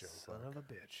hate Joe Son of a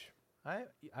bitch.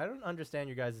 I don't understand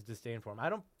your guys' disdain for him. I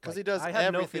don't because like, he does I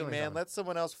have no everything, feelings man. on him. Let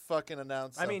someone else fucking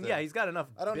announce. I mean, something. yeah, he's got enough.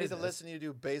 I don't need business. to listen to you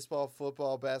do baseball,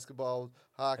 football, basketball,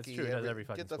 hockey. true, he does every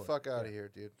fucking Get the sport. fuck out of Yeah.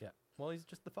 here, dude. Yeah. Well, he's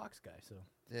just the Fox guy, so.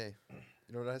 Hey,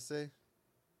 you know what I say?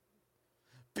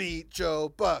 Beat Joe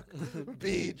Buck.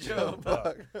 Beat Joe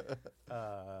Buck.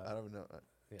 I don't know.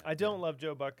 Yeah. I don't love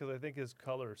Joe Buck because I think his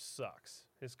color sucks.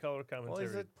 His color Well, commentary,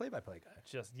 he's a play-by-play guy.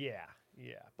 just yeah.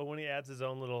 But when he adds his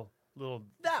own little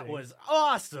That thing, was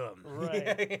awesome.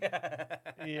 Right. Yeah.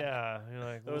 yeah. You're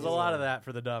like, There was a "Whoa." lot of that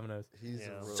for the Dominoes. He's Yeah.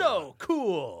 a robot. So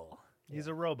cool. He's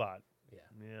a robot. Yeah.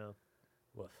 Yeah.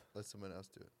 Woof. Let someone else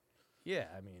do it. Yeah,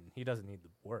 I mean, he doesn't need the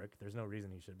work. There's no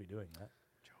reason he should be doing that.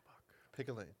 Joe Buck. Pick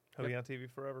a lane. He'll be on TV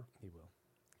forever. He will.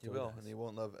 He So will, does. and he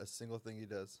won't love a single thing he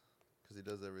does because he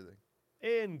does everything.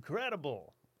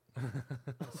 Incredible.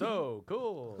 So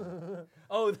cool.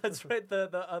 Oh, that's right. The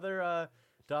other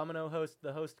Domino host,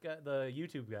 the host guy, the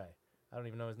YouTube guy. I don't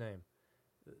even know his name.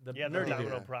 The Yeah, the nerdy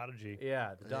Domino dude. Prodigy.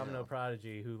 Yeah, the Domino Yeah.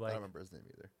 Prodigy who I like don't remember his name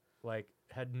either.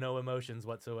 had no emotions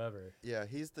whatsoever. Yeah,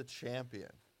 he's the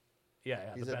champion.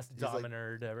 Yeah, He's the a- best he's like-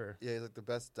 Dominerd ever. Yeah, he's like the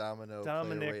best domino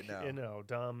Dominic player right now. Inno.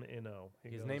 Dom Inno. He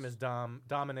His goes- name is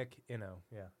Dominic Inno.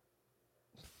 Yeah,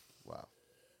 Wow.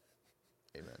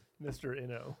 Amen. Mr.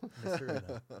 Inno.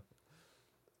 Mr.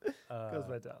 Inno. Goes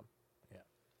by Dom.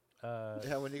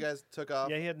 Yeah, when you guys took off,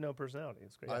 Yeah, he had no personality.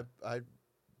 It's great. I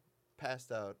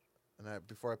passed out, and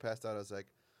before I passed out, I was like,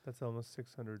 That's almost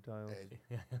 600 dials.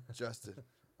 "Hey, Justin,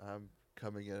 I'm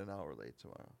coming in an hour late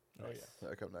tomorrow. Oh, yeah.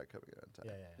 Like I'm not coming in on time."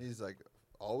 Yeah, yeah, yeah. He's like,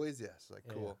 "Always yes." Like,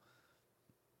 Yeah, cool.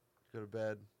 Go to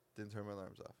bed. Didn't turn my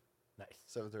alarms off. Nice.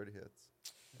 7:30 hits.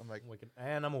 I'm like, Wicked.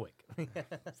 And I'm awake.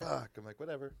 fuck. I'm like,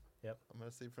 whatever. Yep. I'm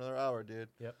gonna sleep for another hour, dude.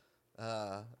 Yep.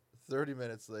 30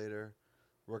 minutes later,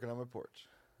 working on my porch.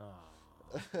 Aw.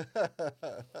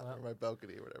 Or my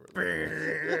balcony or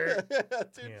whatever.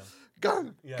 Dude, Yeah.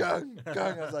 gung, Yeah. gung,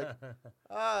 gung. I was like,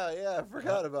 yeah, I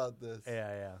forgot about this.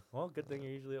 Yeah. Well, good thing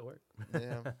you're usually at work.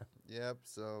 Yeah. Yep.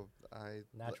 So I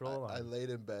Natural I alarm. laid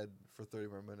in bed for 30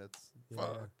 more minutes. Yeah.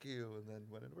 Fuck you, and then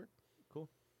went into work. Cool.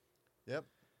 Yep.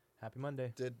 Happy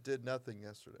Monday. Did nothing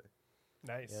yesterday.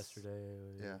 Nice.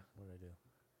 Yesterday. Yeah. What did I do?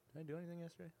 Did I do anything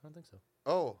yesterday? I don't think so.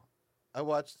 Oh, I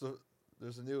watched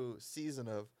there's a new season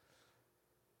of.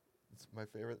 It's my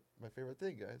favorite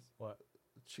thing, guys. What?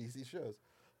 Cheesy shows.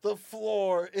 The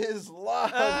floor is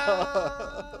lava.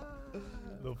 Ah!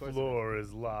 The floor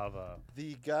is lava.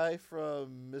 The guy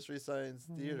from Mystery Science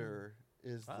Theater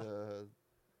is Ah. the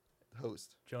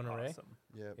host. Jonah Ray? Awesome.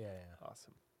 Yep. Yeah.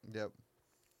 Awesome. Yep.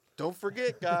 Don't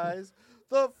forget, guys.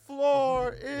 The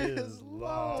floor is Is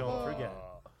lava. Don't forget.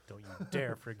 Don't you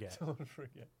dare forget. Don't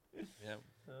forget. Yeah.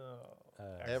 Oh,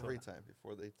 Every excellent. time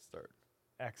before they start.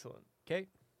 Excellent. Okay.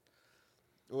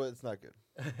 Well, it's not good.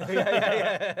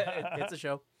 yeah. It's a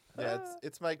show. Yeah,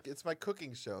 it's my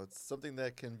cooking show. It's something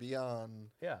that can be on,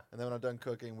 Yeah. and then when I'm done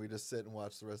cooking, we just sit and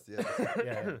watch the rest of the episode.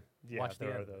 Yeah. Yeah, Watch the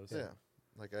there are end. those. Yeah,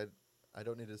 like I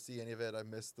don't need to see any of it. I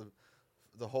missed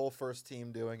the whole first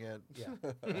team doing it. Yeah.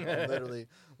 I'm literally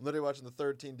watching the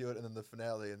third team do it, and then the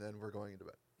finale, and then we're going into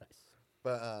bed. Nice.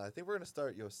 But I think we're gonna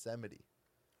start Yosemite.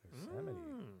 Yosemite.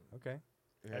 Mm. Okay.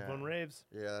 Yeah. Everyone raves.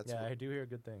 Yeah, that's Yeah, I do hear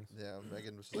good things. yeah.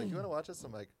 Megan was like, "You want to watch this?"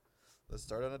 I'm like, "Let's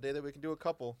start on a day that we can do a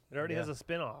couple." It already Yeah. has a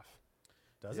spin-off.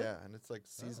 Does yeah, it? and it's like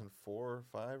season 4 or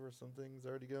 5 or something's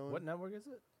already going. What network is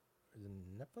it? Is it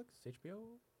Netflix? HBO?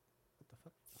 What the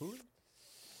fuck? Hulu?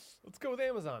 Let's go with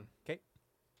Amazon. I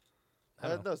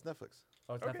don't know. No, it's Netflix.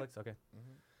 Oh, it's Okay. Netflix? Okay.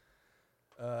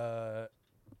 Mhm.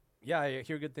 Yeah, I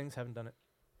hear good things. Haven't done it.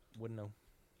 Wouldn't know.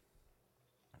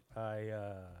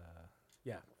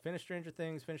 Yeah, finished Stranger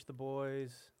Things, finished The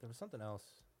Boys. There was something else.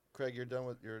 Craig, you're done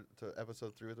with your to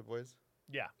episode 3 with the boys.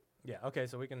 Yeah. Yeah, okay,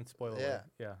 so we can spoil Yeah. it.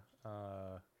 Yeah.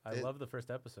 I It- love the first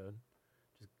episode.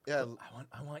 Just Yeah,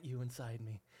 I want you inside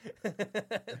me.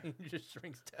 He just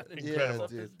shrinks down and Yeah, grabs up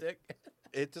his dude. dick.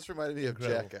 it just reminded me of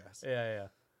Incredible. Jackass. Yeah.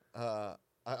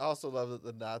 I also love that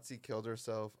the Nazi killed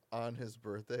herself on his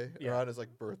birthday or Yeah. on his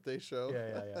like birthday show.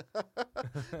 Yeah.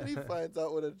 And he finds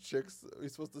out when a chick's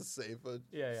he's supposed to save a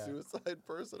Yeah. suicide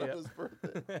person Yeah. on his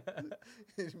birthday.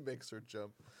 He makes her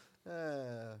jump.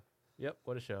 Yep,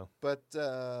 what a show. But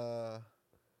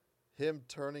him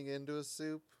turning into a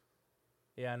soup.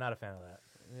 Yeah, not a fan of that.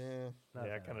 Yeah. Not a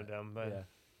Yeah, fan kind of that. dumb, but Yeah.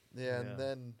 Yeah, Yeah. and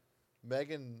then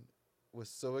Megan was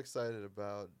so excited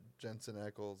about Jensen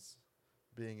Ackles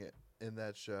being in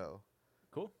that show.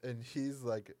 Cool. And he's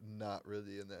like not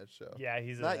really in that show. yeah,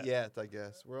 he's in Not that. yet, I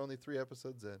guess. We're only 3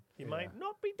 episodes in. He Yeah. might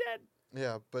not be dead.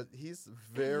 Yeah, but he's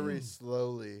very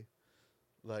slowly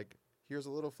like here's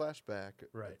a little flashback.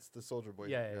 Right. It's the Soldier Boy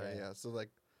Yeah, guy. yeah, yeah. So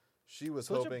like she was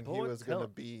Soulja hoping he Boy was gonna tell-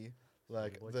 be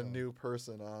like Boy the tell. new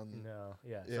person on No,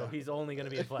 yeah. Yeah. So he's only going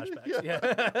to be in flashbacks. Yeah.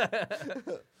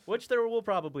 Yeah. Which there will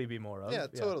probably be more of. Yeah,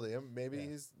 totally. And maybe Yeah.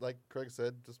 he's like Craig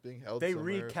said, just being held. They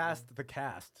somewhere or recast the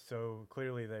cast, so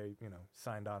clearly they,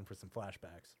 signed on for some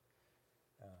flashbacks.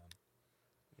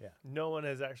 No one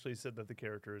has actually said that the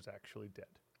character is actually dead.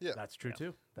 Yeah. That's true Yeah.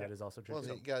 too. That Yeah. is also true. Well,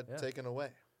 too. he got Yeah. taken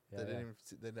away. Yeah, They yeah. didn't even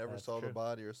they never That's saw the true.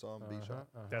 body or saw him be shot.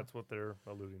 Uh-huh. That's what they're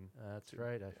alluding. That's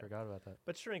right. I forgot about that.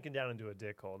 But shrinking down into a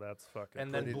dick hole, that's fucking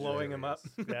And then pretty blowing him up.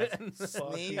 hilarious. That's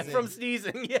Sneezing. fucking From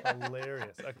sneezing. Yeah.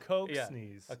 hilarious. A coke Yeah.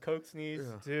 sneeze. A coke sneeze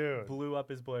Yeah. Dude, blew up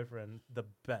his boyfriend. The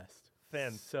best. So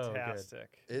good.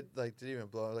 fantastic. It like didn't even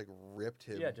blow. It like ripped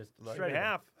him. Yeah, just like, In shredded him.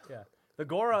 half. Yeah. The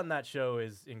gore on that show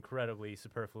is incredibly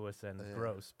superfluous and Yeah.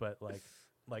 gross, but like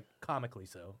comically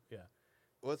so. Yeah.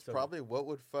 What's so- probably what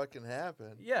would fucking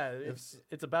happen. Yeah, If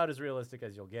it's about as realistic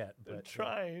as you'll get. They're But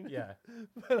trying. Yeah.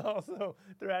 But also,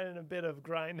 they're adding a bit of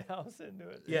grindhouse into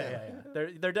it. Yeah.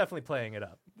 They're definitely playing it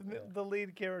up. The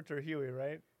lead character, Huey,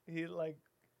 right?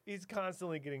 He's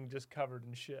constantly getting just covered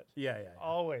in shit. Yeah.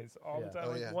 Always, all Yeah. the time.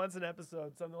 Oh, Like yeah. once an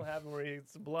episode, something will happen where he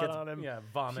gets blood Gets- on him, Yeah,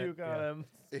 vomit. puke yeah. on him,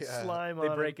 Yeah. slime They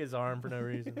on break his arm for no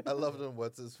reason. I loved him.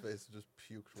 What's his face? Just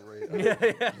puked right out.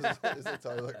 Yeah. His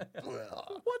entire like.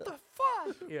 What the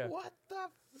fuck? Yeah. What the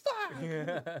fuck?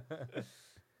 Yeah. him.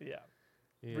 Yeah.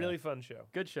 Yeah. Really fun show.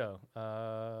 good show.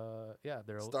 Yeah,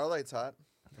 they're Starlight's hot.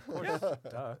 of course,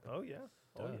 duh, Oh yeah.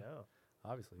 Oh Duh. yeah.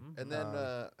 obviously. Mhm. And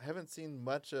then haven't seen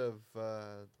much of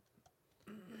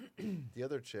the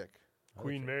other chick.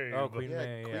 Queen Okay. Maeve. Oh, Queen yeah,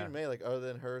 May. Queen Yeah, May. Like other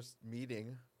than her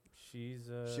meeting, she's.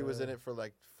 she was in it for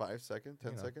like 5 seconds,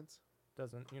 10 you know. seconds.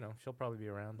 Doesn't she'll probably be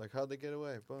around. Like how'd they get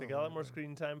away? They Boom. got a lot more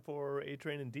screen time for A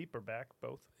Train and Deep are back,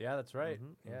 both. Yeah, that's right.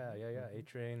 Mhm, Yeah. mhm. A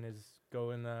Train is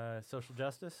going social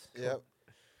justice. Yep,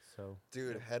 So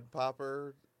dude, head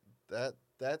popper. That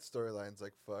storyline's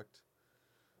like fucked.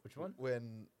 which one?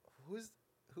 When who's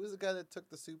the guy that took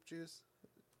the soup juice?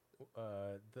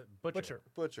 The Butcher.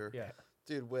 Butcher. Yeah.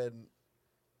 Dude, when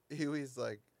Huey's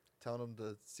like telling him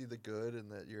to see the good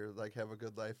and that you're like have a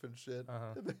good life and shit,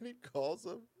 Uh-huh. and then he calls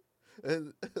him,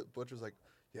 and Butcher's like,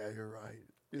 "Yeah, you're right."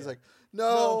 He's Yeah. like,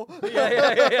 "No."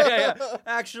 Yeah.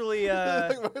 Actually,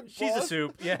 Like, my she's a boss-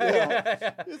 soup. Yeah.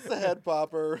 Yeah. It's the head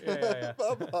popper. Yeah.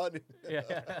 Pop on it.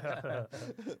 Yeah.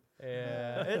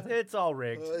 Yeah. It's all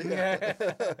rigged. Yeah.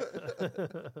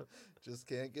 Just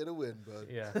can't get a win, bud.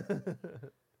 Yeah.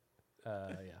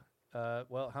 Yeah.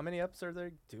 Well, how many eps are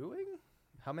they doing?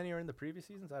 How many are in the previous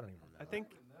seasons? I don't even remember. I think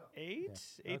 8,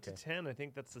 Yeah. 8 to Okay. 10. I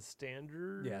think that's the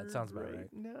standard. Yeah, it sounds about right.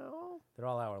 No. They're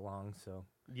all hour long, so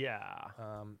Yeah.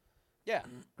 yeah,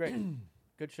 great,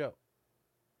 good show.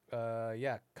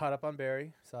 Yeah, caught up on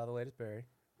Barry. Saw the latest Barry.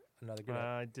 Another good.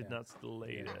 I did yeah. not see the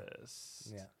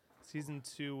latest. Yeah. Season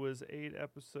 2 was 8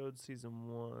 episodes. Season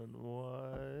 1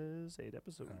 was 8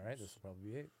 episodes. All right, this will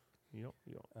probably be 8. Yep.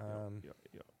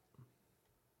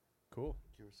 Cool.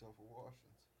 Give yourself a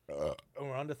washings. Oh,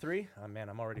 we're on to 3. Oh man,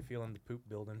 I'm already feeling the poop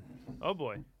building. Oh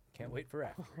boy. Can't wait for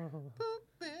after.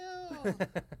 Bill,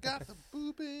 got the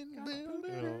booping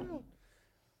Bill.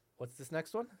 What's this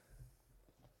next one?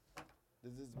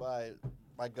 This is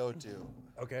my go-to.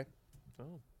 Okay.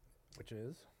 Oh. Which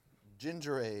is?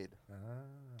 Gingerade.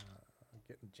 I'm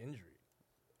getting gingery.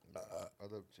 I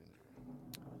love ginger.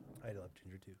 I love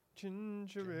ginger too.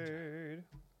 Gingerade.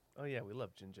 Oh yeah, we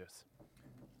love gingers.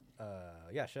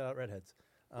 Yeah, shout out redheads.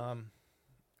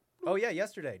 Oh yeah,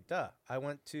 yesterday, I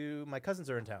went to my cousins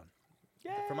are in town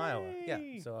from Iowa. Yeah,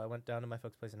 so I went down to my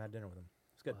folks' place and had dinner with them.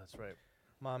 It's good. Oh, that's right.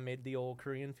 Mom made the old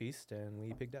Korean feast and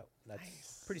we pigged out.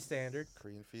 That's pretty standard.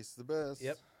 Korean feast the best.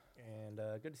 Yep. And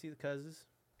good to see the cousins.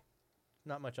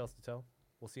 Not much else to tell.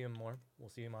 We'll see him more. We'll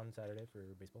see him on Saturday for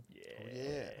baseball.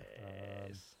 Yeah.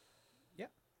 Yeah,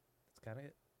 that's kind of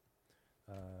it.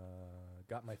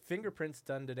 Got my fingerprints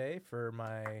done today for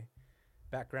my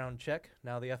background check.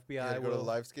 Now the You FBI gotta go to the will,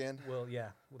 live scan.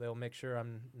 they'll make sure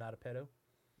I'm not a pedo.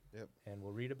 Yep. And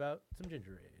we'll read about some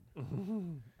gingerade.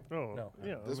 Oh No.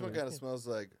 yeah. This I one mean, kind of smells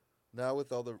like. Now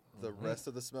with all the rest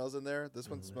of the smells in there, this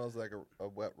one smells like a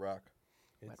wet rock.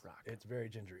 Wet rock. It's very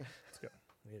gingery. Let's go.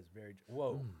 It is very.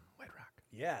 Whoa. Wet rock.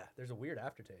 Yeah, there's a weird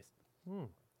aftertaste. Mm.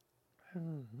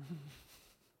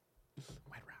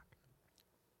 White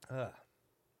rock.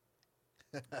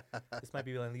 This might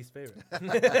be my least favorite.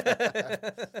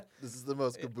 This is the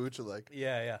most kombucha-like.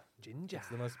 Yeah. Ginger. It's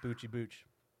the most boochy booch.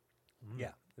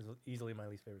 Yeah, it's easily my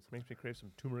least favorite. Makes me crave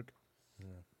some turmeric.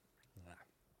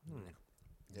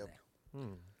 Yep.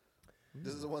 Mm.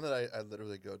 This is the one that I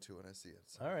literally go to when I see it.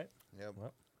 So. All right. Yep.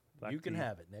 Well, Black you can tea.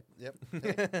 have it, Nick.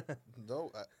 Yep.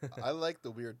 No, I like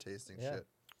the weird tasting Yeah. shit.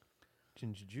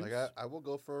 Ginger juice. Like I will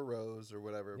go for a rose or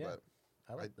whatever, Yeah. but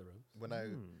I like the rose.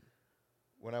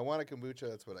 when I want a kombucha,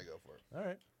 that's what I go for. All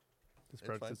right. This It's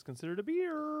product fine. is considered a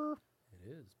beer. It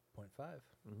is 0.5.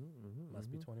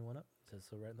 Must be 21 up. It says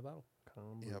so right in the bottle.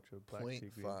 Kombucha, black tea,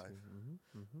 green 0.5.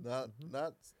 tea.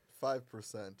 Not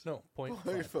 5%. No,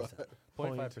 0.5%.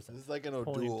 0.5%. This is like an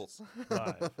O'Doul's.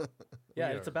 5.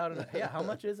 Yeah, We it's are- about how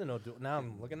much is an O'Doul? Now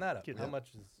I'm looking that up. Get How it. much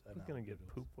is I'm an gonna get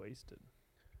O'Doul's? poop wasted.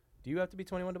 Do you have to be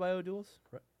 21 to buy O'Doul's?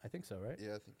 Right. I think so, right?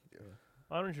 Yeah, I think you do. Yeah.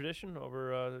 Honor and tradition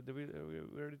over. Did we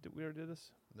already did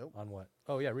this? Nope. On what?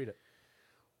 Oh, yeah, read it.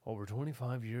 Over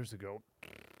 25 years ago,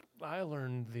 I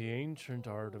learned the ancient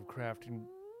art of crafting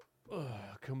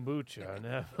kombucha and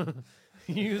have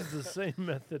used the same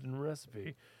method and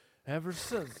recipe ever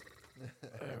since.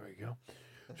 There we go.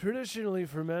 Traditionally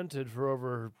fermented for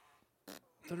over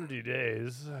 30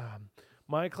 days,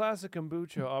 my classic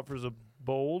kombucha offers a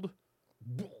bold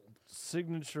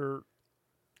signature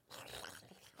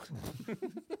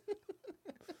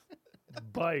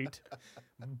bite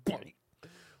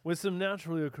with some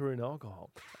naturally occurring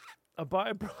alcohol, a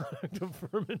byproduct of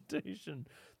fermentation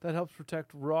that helps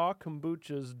protect raw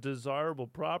kombucha's desirable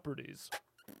properties.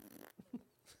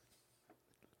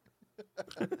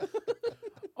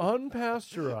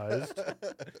 Unpasteurized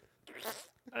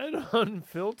and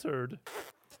unfiltered,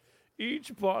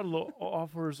 each bottle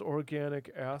offers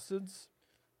organic acids,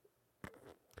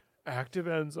 active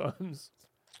enzymes,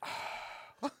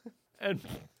 and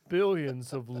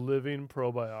billions of living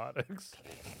probiotics.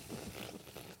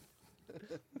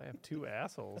 I have 2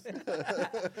 assholes.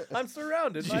 I'm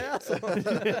surrounded by assholes.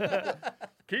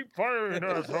 Keep firing,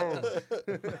 assholes.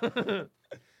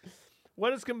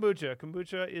 What is kombucha?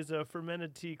 Kombucha is a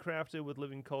fermented tea crafted with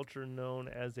living culture known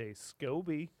as a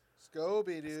SCOBY.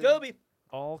 Scoby, dude. Scoby.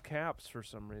 All caps for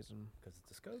some reason. Because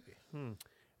it's a Scoby.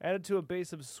 Added to a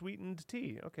base of sweetened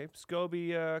tea. Okay.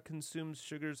 SCOBY consumes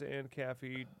sugars and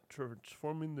caffeine,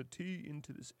 transforming the tea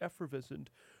into this effervescent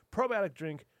probiotic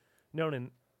drink known in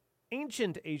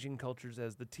ancient Asian cultures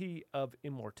as the tea of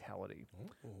immortality.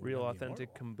 Real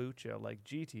authentic kombucha, like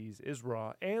GT's, is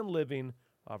raw and living,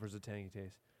 offers a tangy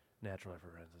taste, natural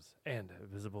effervescence, and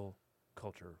visible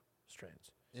culture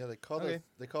strands. Yeah, they call Okay.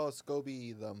 they call a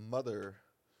Scoby the mother.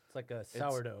 It's like a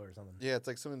sourdough or something. Yeah, it's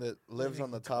like something that lives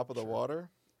on the top of the water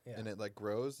Yeah. and it like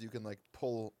grows. You can like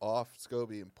pull off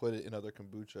Scoby and put it in other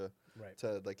kombucha Right.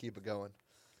 to like keep it going.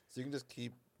 So you can just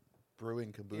keep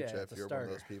brewing kombucha Yeah, if it's a you're one of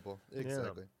those starter. people.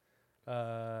 Exactly.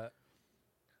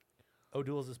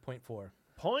 O'Doul's is 0.4.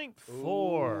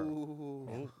 0.4. Ooh.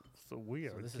 Oh, so we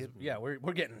are So this is kidding.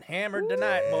 we're getting hammered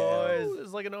tonight, boys. This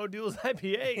is like an O'Doul's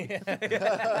IPA.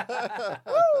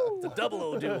 It's a double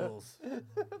O'Doul's.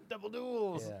 Rebel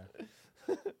duels.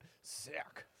 Yeah.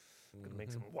 Sick. Gonna make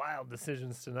Mhm. some wild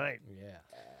decisions tonight. Yeah.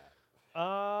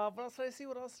 What else did I see?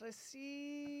 What else did I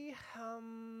see?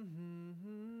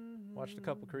 Watched a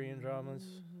couple Korean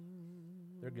dramas.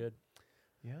 They're good.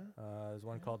 Yeah. There's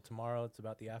one called Tomorrow. It's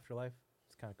about the afterlife.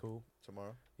 It's kind of cool.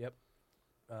 Tomorrow.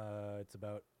 It's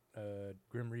about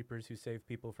Grim Reapers who save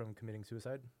people from committing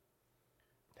suicide.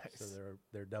 Nice. So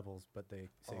they're devils, but they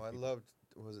save Oh, I people. loved.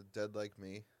 Was it Dead Like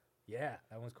Me? Yeah,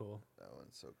 that one's cool. That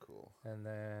one's so cool. And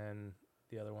then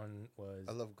the other one was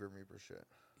I love Grim Reaper shit.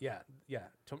 yeah.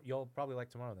 You'll probably like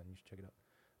Tomorrow. Then you should check it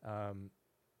out.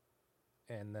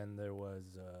 And then there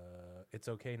was It's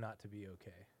Okay Not to Be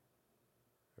Okay,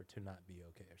 or To Not Be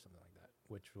Okay, or something like that,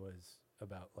 which was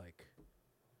about like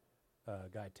a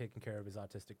guy taking care of his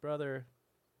autistic brother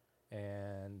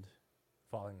and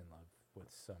falling in love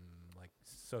with some like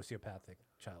sociopathic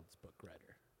child's book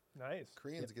writer. Nice.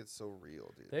 Koreans get so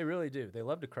real, dude. They really do. They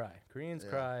love to cry. Koreans Yeah.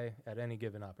 cry at any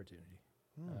given opportunity.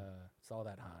 Hmm. It's all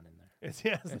that Han in there. It's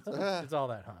yes. It's all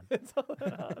that Han. It's all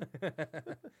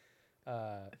that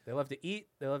hot. They love to eat.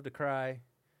 They love to cry.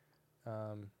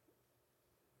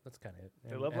 That's kind of it.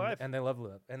 They love life. and they love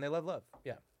love, and they love love.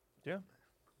 Yeah, Yeah.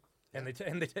 And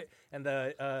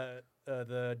the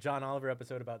John Oliver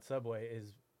episode about Subway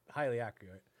is highly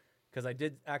accurate because I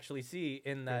did actually see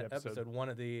in that Great episode. episode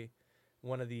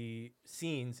one of the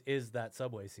scenes is that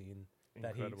Subway scene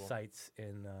that he Incredible. cites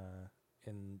in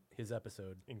his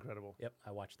episode. Incredible. Yep,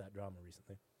 I watched that drama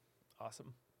recently.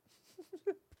 Awesome.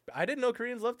 I didn't know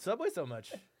Koreans loved Subway so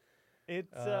much.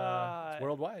 It's It's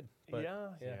worldwide. But, yeah.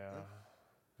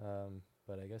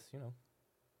 But I guess I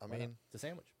why not? mean, it's a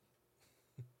sandwich.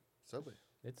 Subway.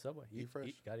 It's Subway. Eat fresh.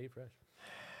 Gotta eat fresh.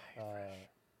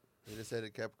 They just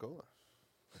added Capicola.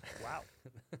 Wow.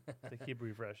 They keep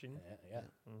refreshing. Yeah.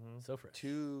 Mm-hmm. So fresh.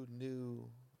 2 new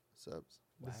subs.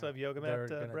 The sub yoga They're mat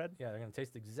gonna- bread? Yeah, they're gonna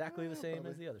taste exactly the Yeah, same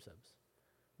probably. as the other subs.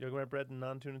 Yoga mat bread and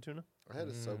non-tuna tuna? I had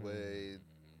a Subway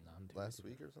Non-tuna last tuna.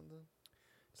 week or something.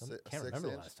 Can't remember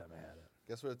the last time I had it.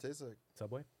 Guess what it tastes like?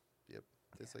 Subway.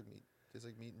 Tastes like meat. Tastes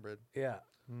like meat and bread. Yeah,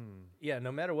 Hmm. yeah.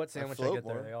 No matter what sandwich I float get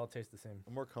there, more. they all taste the same.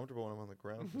 I'm more comfortable when I'm on the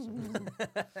ground for some reason.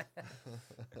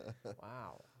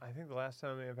 Wow. I think the last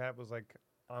time I may have had was like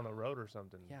on the road or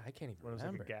something. Yeah, I can't even When it was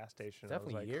remember. like a gas station.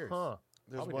 Definitely I was like, years. Huh.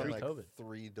 There's Probably one like pre-COVID.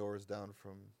 3 doors down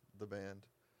from the band.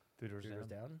 3 doors 3 down. doors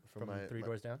down. From From my- 3 my-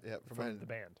 doors down. Yeah, from, From the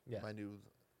band. Yeah. my new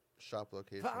shop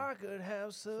location. If I could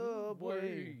have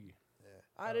Subway, Yeah.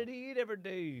 I'd eat every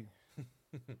day.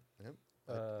 Yep.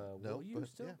 Will no, you but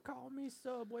still yeah. call me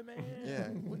Subway man? Yeah.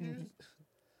 Would you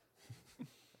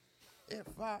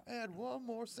if I add one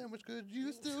more sandwich, could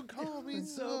you still call me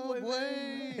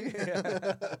Subway?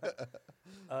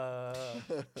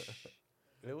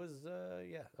 It was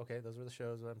yeah. Okay, those were the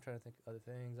shows. I'm trying to think other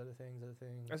things.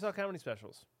 I saw comedy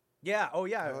specials. Yeah. Oh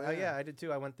yeah. Oh, yeah. Yeah. I did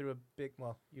too. I went through a big.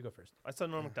 Well, you go first. I saw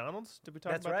Norm Macdonald's. Did we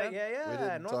talk That's about right. that? Yeah. Yeah. We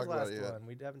didn't Norm's talk about last it yet. one.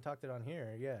 We haven't talked it on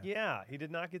here. Yeah. Yeah. He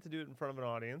did not get to do it in front of an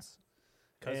audience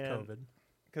Because And- COVID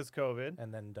because COVID.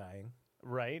 and then dying.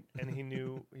 Right. And he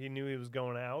knew he was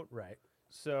going out. Right.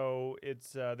 So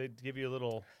it's they give you a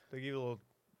little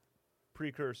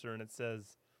precursor, and it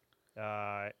says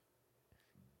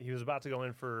he was about to go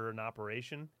in for an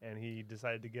operation, and he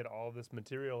decided to get all this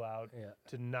material out Yeah.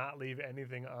 to not leave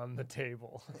anything on the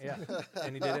table. Yeah.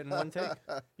 And he did it in one take.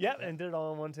 Yep, and did it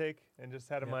all in one take, and just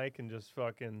had a Yeah. mic and just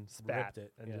fucking spat Ripped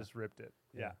it, and yeah. just ripped it.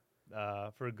 Yeah.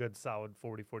 Yeah, for a good solid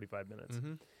 40, 45 minutes.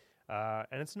 Mm-hmm.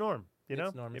 And it's Norm, you know?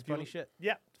 It's Norm. It's If you- funny shit.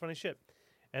 Yeah, it's funny shit.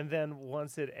 And then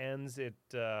once it ends, it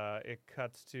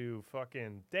cuts to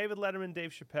fucking David Letterman, Dave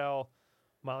Chappelle,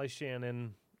 Molly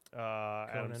Shannon,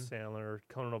 Adam Conan. Sandler,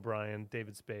 Conan O'Brien,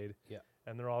 David Spade. Yeah.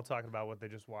 And they're all talking about what they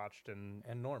just watched and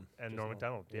And Norm. Just Norm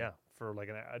Macdonald. Yeah. For like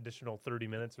an additional 30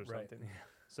 minutes or Right. something.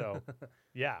 So,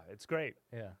 yeah, it's great.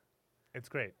 Yeah. It's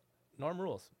great. Norm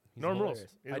rules. He's Norm rules.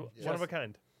 hilarious. He's one of a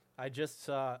kind. I just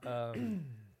saw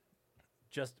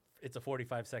it's a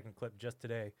 45-second clip just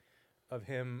today of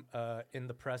him in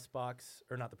the press box,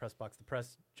 or not the press box, the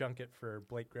press junket for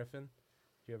Blake Griffin.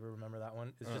 Do you ever remember that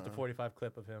one? It's just a 45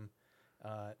 clip of him,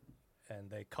 and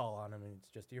they call on him, and it's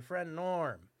just your friend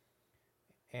Norm.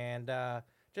 And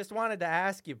just wanted to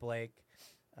ask you, Blake,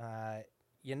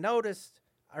 you noticed,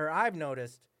 or I've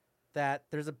noticed, that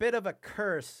there's a bit of a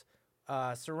curse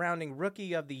surrounding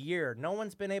Rookie of the Year. No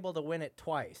one's been able to win it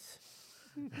twice.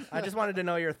 I just wanted to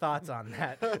know your thoughts on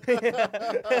that.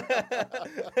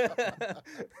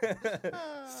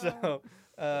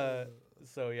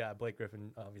 So yeah, Blake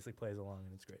Griffin obviously plays along,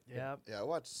 and it's great. Yeah. Yeah, I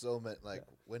watched so many. Like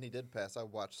when he did pass, I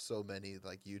watched so many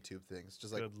like YouTube things.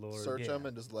 Just like Good Lord. search Yeah. them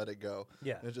and just let it go.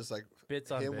 Yeah. And it's just like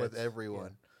Bits on him with bits.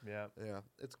 everyone. Yeah. Yeah,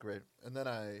 it's great. And then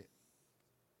I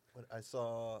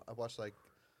watched like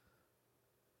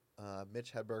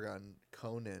Mitch Hedberg on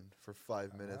Conan for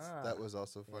 5 minutes. Ah, That was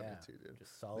also funny yeah. too, dude.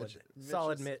 Just solid, Mitch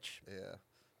solid is- Mitch. Yeah,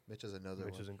 Mitch is another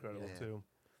Which one. is incredible Yeah. too.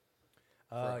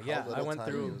 For how Yeah, I little went time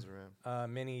he through was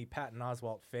around. mini Patton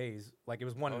Oswalt phase. Like it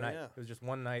was one Oh, night. yeah. It was just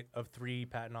one night of 3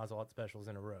 Patton Oswalt specials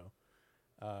in a row,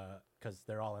 because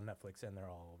they're all on Netflix and they're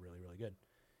all really, really good.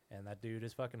 And that dude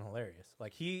is fucking hilarious.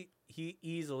 Like he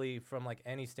easily, from like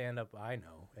any stand up I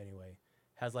know anyway,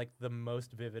 has like the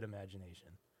most vivid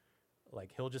imagination.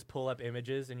 Like he'll just pull up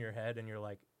images in your head and you're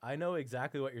like, I know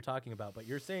exactly what you're talking about, but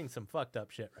you're saying some fucked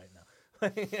up shit right now.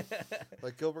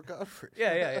 Like Gilbert Godfrey.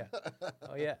 Yeah.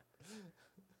 Oh yeah.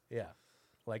 Yeah.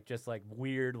 Like just like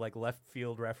weird like left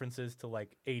field references to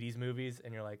like 80s movies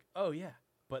and you're like, "Oh yeah,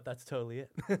 but that's totally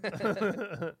it."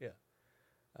 Yeah.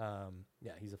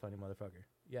 Yeah, he's a funny motherfucker.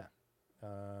 Yeah.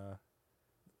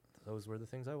 Those were the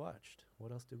things I watched.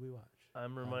 What else did we watch?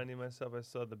 I'm reminding myself I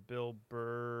saw the Bill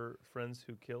Burr Friends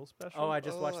Who Kill special. Oh, I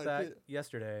just Oh, watched I that did.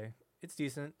 yesterday. It's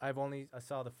decent. I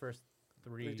saw the first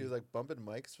 3. They do like bumping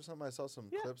mics or something. I saw some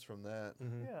Yeah. clips from that.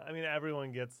 Mhm. Yeah, I mean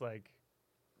everyone gets like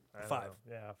I don't 5. know.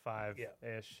 Yeah, 5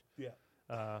 ish. Yeah.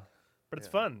 But it's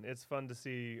Yeah. fun. It's fun to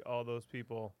see all those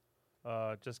people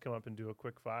just come up and do a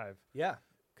quick 5 Yeah.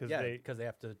 because Yeah, they because they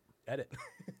have to edit.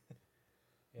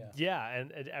 Yeah. yeah,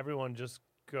 and everyone just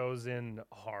goes in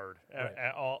hard.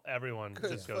 Right. Everyone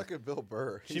Good, just goes fucking Bill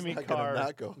Burr. He's Jimmy not Carr- gonna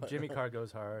not go. Jimmy Carr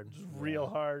goes hard. just Yeah. real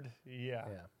hard. Yeah.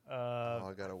 Yeah. Oh,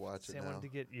 I gotta watch it I now. wanted to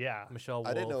get Michelle Wolf.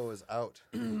 I didn't know it was out.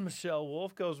 Michelle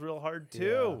Wolf goes real hard Yeah,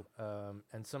 too.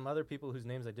 and some other people whose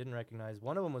names I didn't recognize.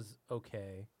 One of them was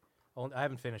okay. I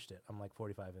haven't finished it. I'm like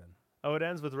 45 in. Oh, it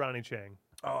ends with Ronnie Chang.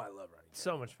 Oh, I love Ronnie.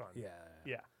 So much fun. Yeah.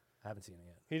 Yeah. I haven't seen it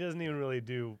yet. He doesn't even really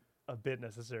do a bit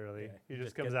necessarily. Yeah, He he just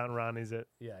just comes gets- out and Ronnie's it.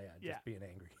 Yeah. Yeah. Just being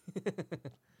angry.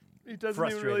 He doesn't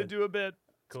even really Frustrated. do a bit.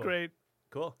 Cool. It's great.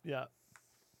 Cool. Yeah.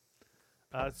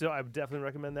 So I would definitely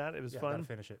recommend that. It was Yeah, gotta fun.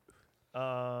 finish it. What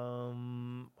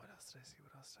else did I see?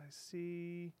 What else did I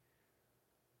see?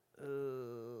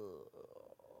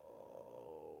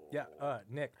 Yeah.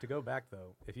 Nick, to go back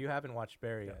though, if you haven't watched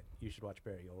Barry yet, you should watch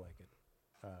Barry. You'll like it.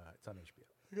 It's on HBO.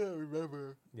 I gotta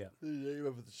remember Yeah. the name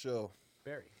of the show.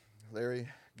 Barry. Larry,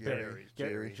 Gary, Barry.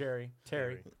 Jerry, Jerry.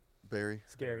 Terry. Barry.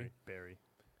 Scary. Barry.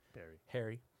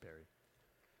 Harry.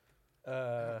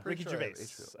 Ricky Pretty sure I have Gervais.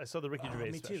 HBO. I saw the Ricky Oh,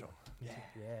 Gervais me too. special.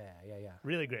 Yeah.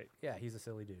 Really great. Yeah, he's a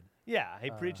silly dude. Yeah,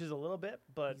 he preaches a little bit,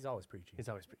 but He's always preaching. he's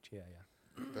always preaching.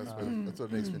 Yeah. That's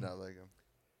what makes me not like him.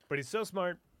 But he's so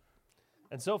smart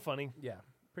and so funny. Yeah.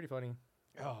 Pretty funny.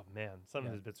 Oh man, some of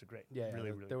Yeah. his bits are great. Yeah, really,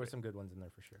 there, really. there were great. some good ones in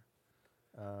there for sure.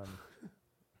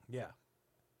 Yeah,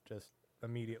 just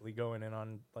immediately going in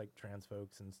on like trans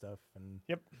folks and stuff, and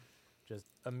Yep. just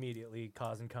immediately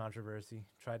causing controversy.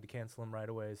 Tried to cancel him right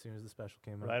away as soon as the special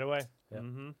came out. right away. Yep.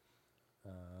 Mm-hmm.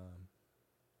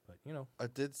 But you know, I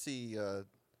did see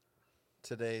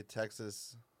today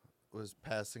Texas was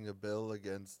passing a bill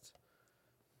against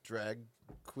drag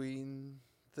queen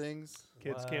things.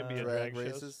 Kids can't be at Drag drag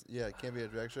races. shows. Yeah, it can't be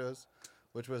at drag shows.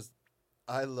 Which was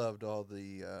I loved all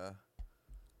the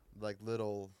like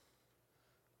little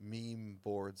meme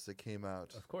boards that came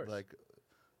out. Of course. Like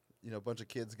a bunch of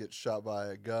kids get shot by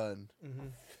a gun, Mm-hmm.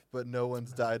 but no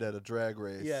one's died at a drag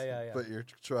race. Yeah. But you're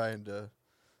trying to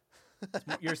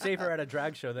You're safer at a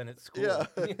drag show than at school. Yeah.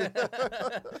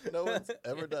 No one's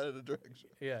ever died at a drag show.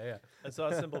 yeah. I saw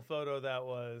a simple photo that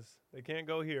was they can't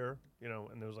go here,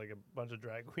 and there was like a bunch of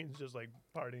drag queens just like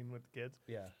partying with the kids,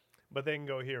 Yeah. but they can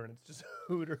go here and it's just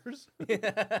Hooters.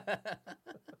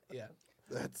 Yeah.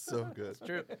 That's so good. It's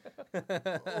true.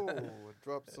 Oh, I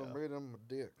dropped some right on my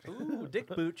dick. Ooh, Dick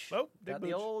Booch. Oh, Dick Got Booch.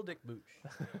 the old Dick Booch.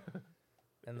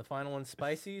 And the final one's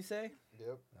spicy, you say?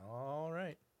 Yep. All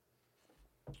right.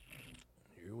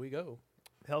 Here we go.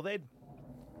 Healthade.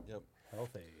 Yep.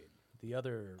 Health Aid.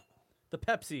 The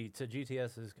Pepsi to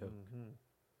GTS's Coke. Mm-hmm.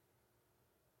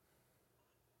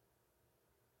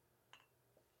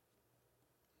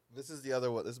 This is the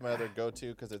other one. This is my other go-to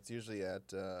because it's usually at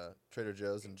Trader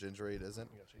Joe's and Ginger Ale isn't.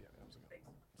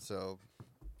 So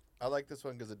I like this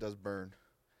one because it does burn.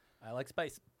 I like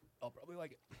spice. I'll probably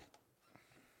like it.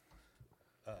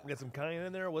 We got some cayenne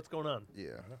in there. What's going on?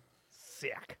 Yeah.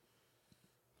 Sick.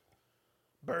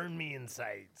 Burn me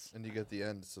insides. And you get the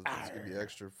end, so it's going to be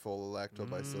extra full of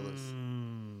lactobacillus.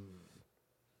 Mm.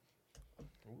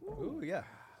 Ooh, yeah.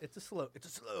 It's a slow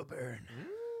burn.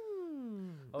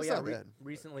 Oh It's yeah. not bad.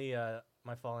 Recently,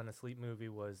 my falling asleep movie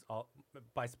was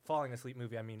by falling asleep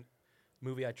movie I mean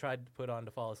movie I tried to put on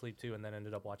to fall asleep to and then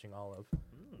ended up watching all of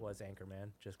was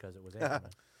Anchorman just because it was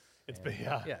Anchorman. It's And, been-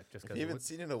 yeah. yeah, just If because. you haven't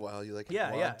seen it in a while, you like Yeah,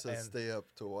 want yeah, to and- stay up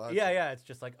to watch. Yeah, it. yeah. It's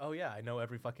just like, oh yeah, I know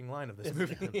every fucking line of this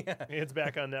movie. yeah. It's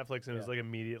back on Netflix and it was Yeah. like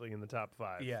immediately in the top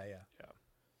 5. Yeah, yeah. Yeah.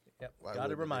 Yep. Why Gotta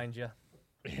wouldn't it? remind you.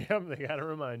 Yep, they gotta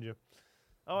remind you.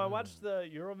 Oh, I watched the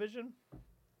Eurovision.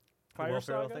 The Will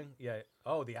Ferrell Saga? thing? Yeah.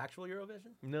 Oh, the actual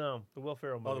Eurovision? No, the Will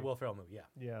Ferrell movie. Oh, the Will Ferrell movie, yeah.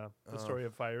 Yeah, the Oh. story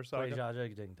of Fire Play Saga. Zsa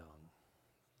Zsa Ding Dong.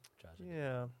 Zsa Zsa Ding Dong.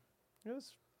 Yeah, it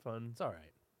was fun. It's all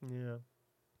right. Yeah, Yeah,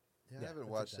 Yeah, I haven't that's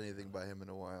watched exactly anything by him in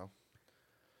a while.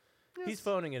 He's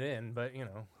phoning it in, but, you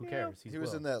know, who Yeah. cares? He's He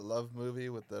was Will. in that Love movie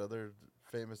with that other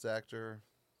famous actor.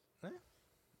 Eh?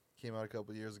 Came out a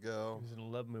couple years he ago. was in a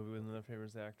love movie with another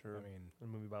famous actor. I mean, a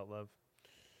movie about love.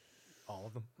 all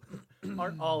of them.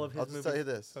 Aren't all of his I'll just movies tell you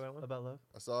this: Saw that one? about love?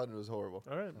 I saw it and it was horrible.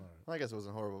 All right. I guess it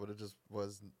wasn't horrible, but it just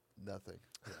was nothing.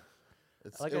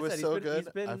 Like it I was said, so he's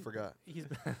good, been- I forgot. He's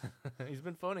been, he's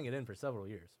been phoning it in for several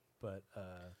years, but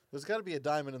There's got to be a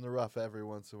diamond in the rough every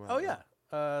once in a while. oh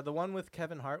yeah, the one with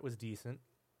Kevin Hart was decent.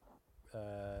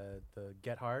 The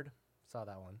Get Hard, saw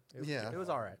that one. Yeah. It was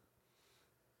all right.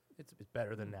 It's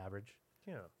better than average.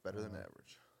 Yeah. better than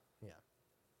average.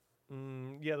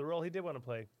 Yeah, the role he did want to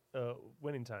play,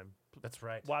 Winning Time. That's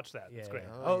right. Watch that. Yeah, It's great.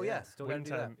 yeah. Oh, Oh yeah. yeah, still gotta Winning do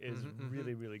that. Time is Mhm, mhm.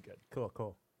 really, really good.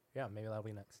 cool. Yeah, maybe that'll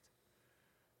be next.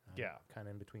 Yeah. kind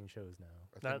of in between shows now.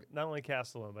 I Not think not only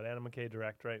cast alone, but Adam McKay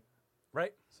direct, right?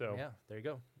 Right. So Yeah, there you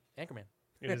go. Anchorman.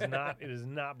 it is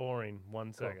not boring.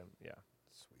 One Cool. second. Yeah.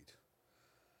 sweet.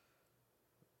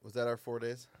 Was that our 4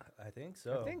 days? I think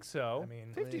so. I think so. I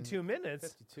mean, 52 minutes.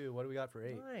 52. What do we got for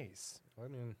 8? Nice. I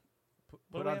mean, What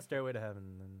put do it we on have- Stairway to Heaven,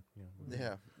 and then you know. we'll-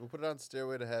 Yeah, we'll put it on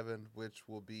Stairway to Heaven, which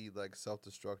will be like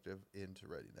self-destructive into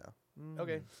Ready Now.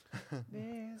 Okay.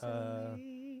 There's Uh, a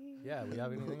way. Yeah. We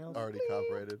have anything else? Already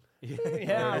copyrighted. Yeah,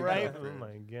 Already right. got Oh it.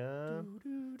 my god.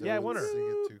 Yeah, I Don't wonder. sing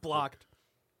it too quick. Blocked.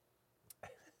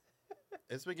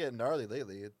 It's been getting gnarly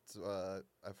lately. It's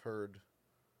I've heard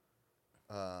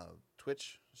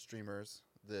Twitch streamers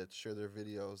that share their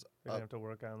videos. We're gonna have to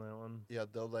work on that one. Yeah,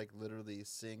 they'll like literally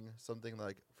sing something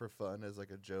like for fun as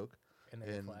like a joke, And they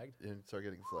get and flagged. and start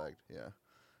getting flagged. Yeah,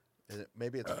 and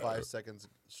maybe it's 5 seconds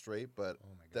straight, but Oh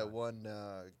my god. that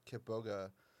one Kip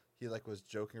Boga, he like was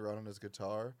joking around on his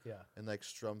guitar Yeah. and like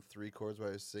strummed 3 chords while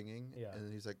he was singing. Yeah.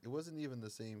 And he's like, it wasn't even the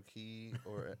same key,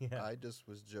 or Yeah. I just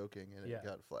was joking and Yeah. it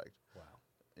got flagged. Wow.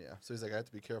 Yeah. So he's like, I have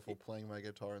to be careful playing my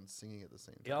guitar and singing at the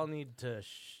same time. Y'all need to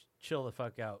chill the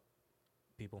fuck out,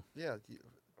 people. Yeah.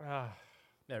 Ah,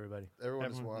 Everybody. Everyone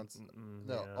just everyone- wants. mm,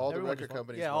 No, yeah. all the Everyone record just want-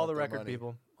 companies. Yeah, all want the their record money.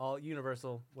 people. All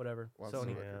Universal, whatever. Wants the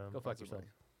Sony. record- Yeah. Go fuck wants the yourself.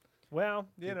 money. Well,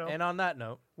 you know, And on that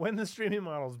note, when the streaming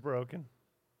model's broken.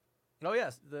 oh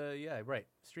yes, right,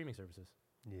 streaming services.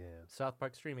 Yeah. South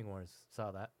Park Streaming Wars.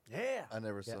 Saw that. Yeah. I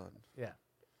never Yeah. saw it. Yeah.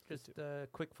 Just a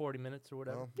quick 40 minutes or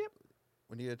whatever. Well, Yep.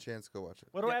 When you get a chance, go watch it.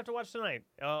 What do Yeah. I have to watch tonight?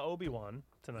 Obi-Wan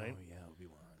tonight. Oh yeah,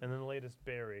 Obi-Wan. And then the latest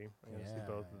Barry. I'm going to see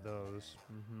both of Yeah. those.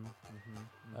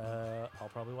 I'll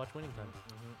probably watch Winning Time.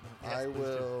 I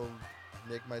will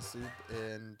make my soup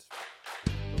and.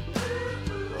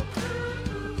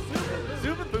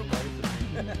 Soup and poop.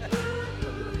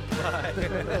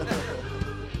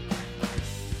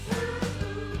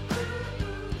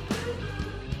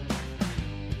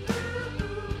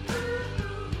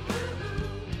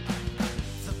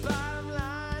 The bottom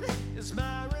line is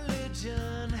my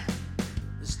religion.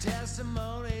 There's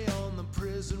testimony on the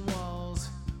prison walls.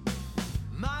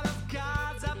 Might of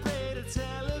gods I pay to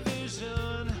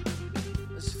television.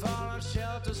 There's fallout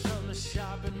shelters from the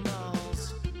shopping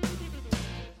malls.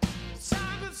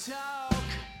 Time to talk.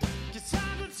 Your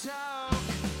time to talk.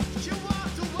 You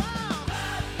walk the walk.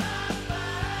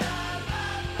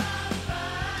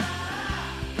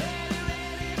 Ready,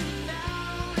 ready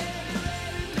now. Ready,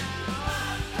 ready now.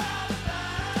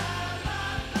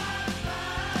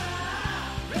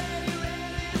 Ready,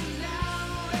 ready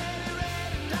now. Ready,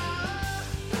 ready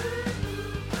now.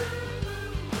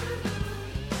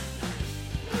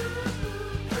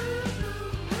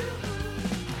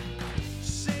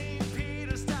 St.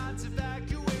 Peter starts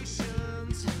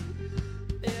evacuations.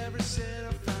 Every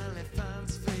sinner finally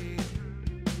finds faith.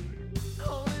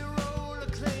 Holy roller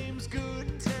claims good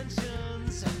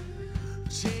intentions.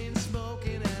 Chain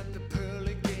smoking at the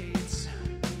pearly gates.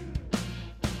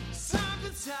 It's time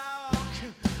to talk.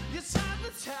 It's time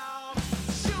to talk.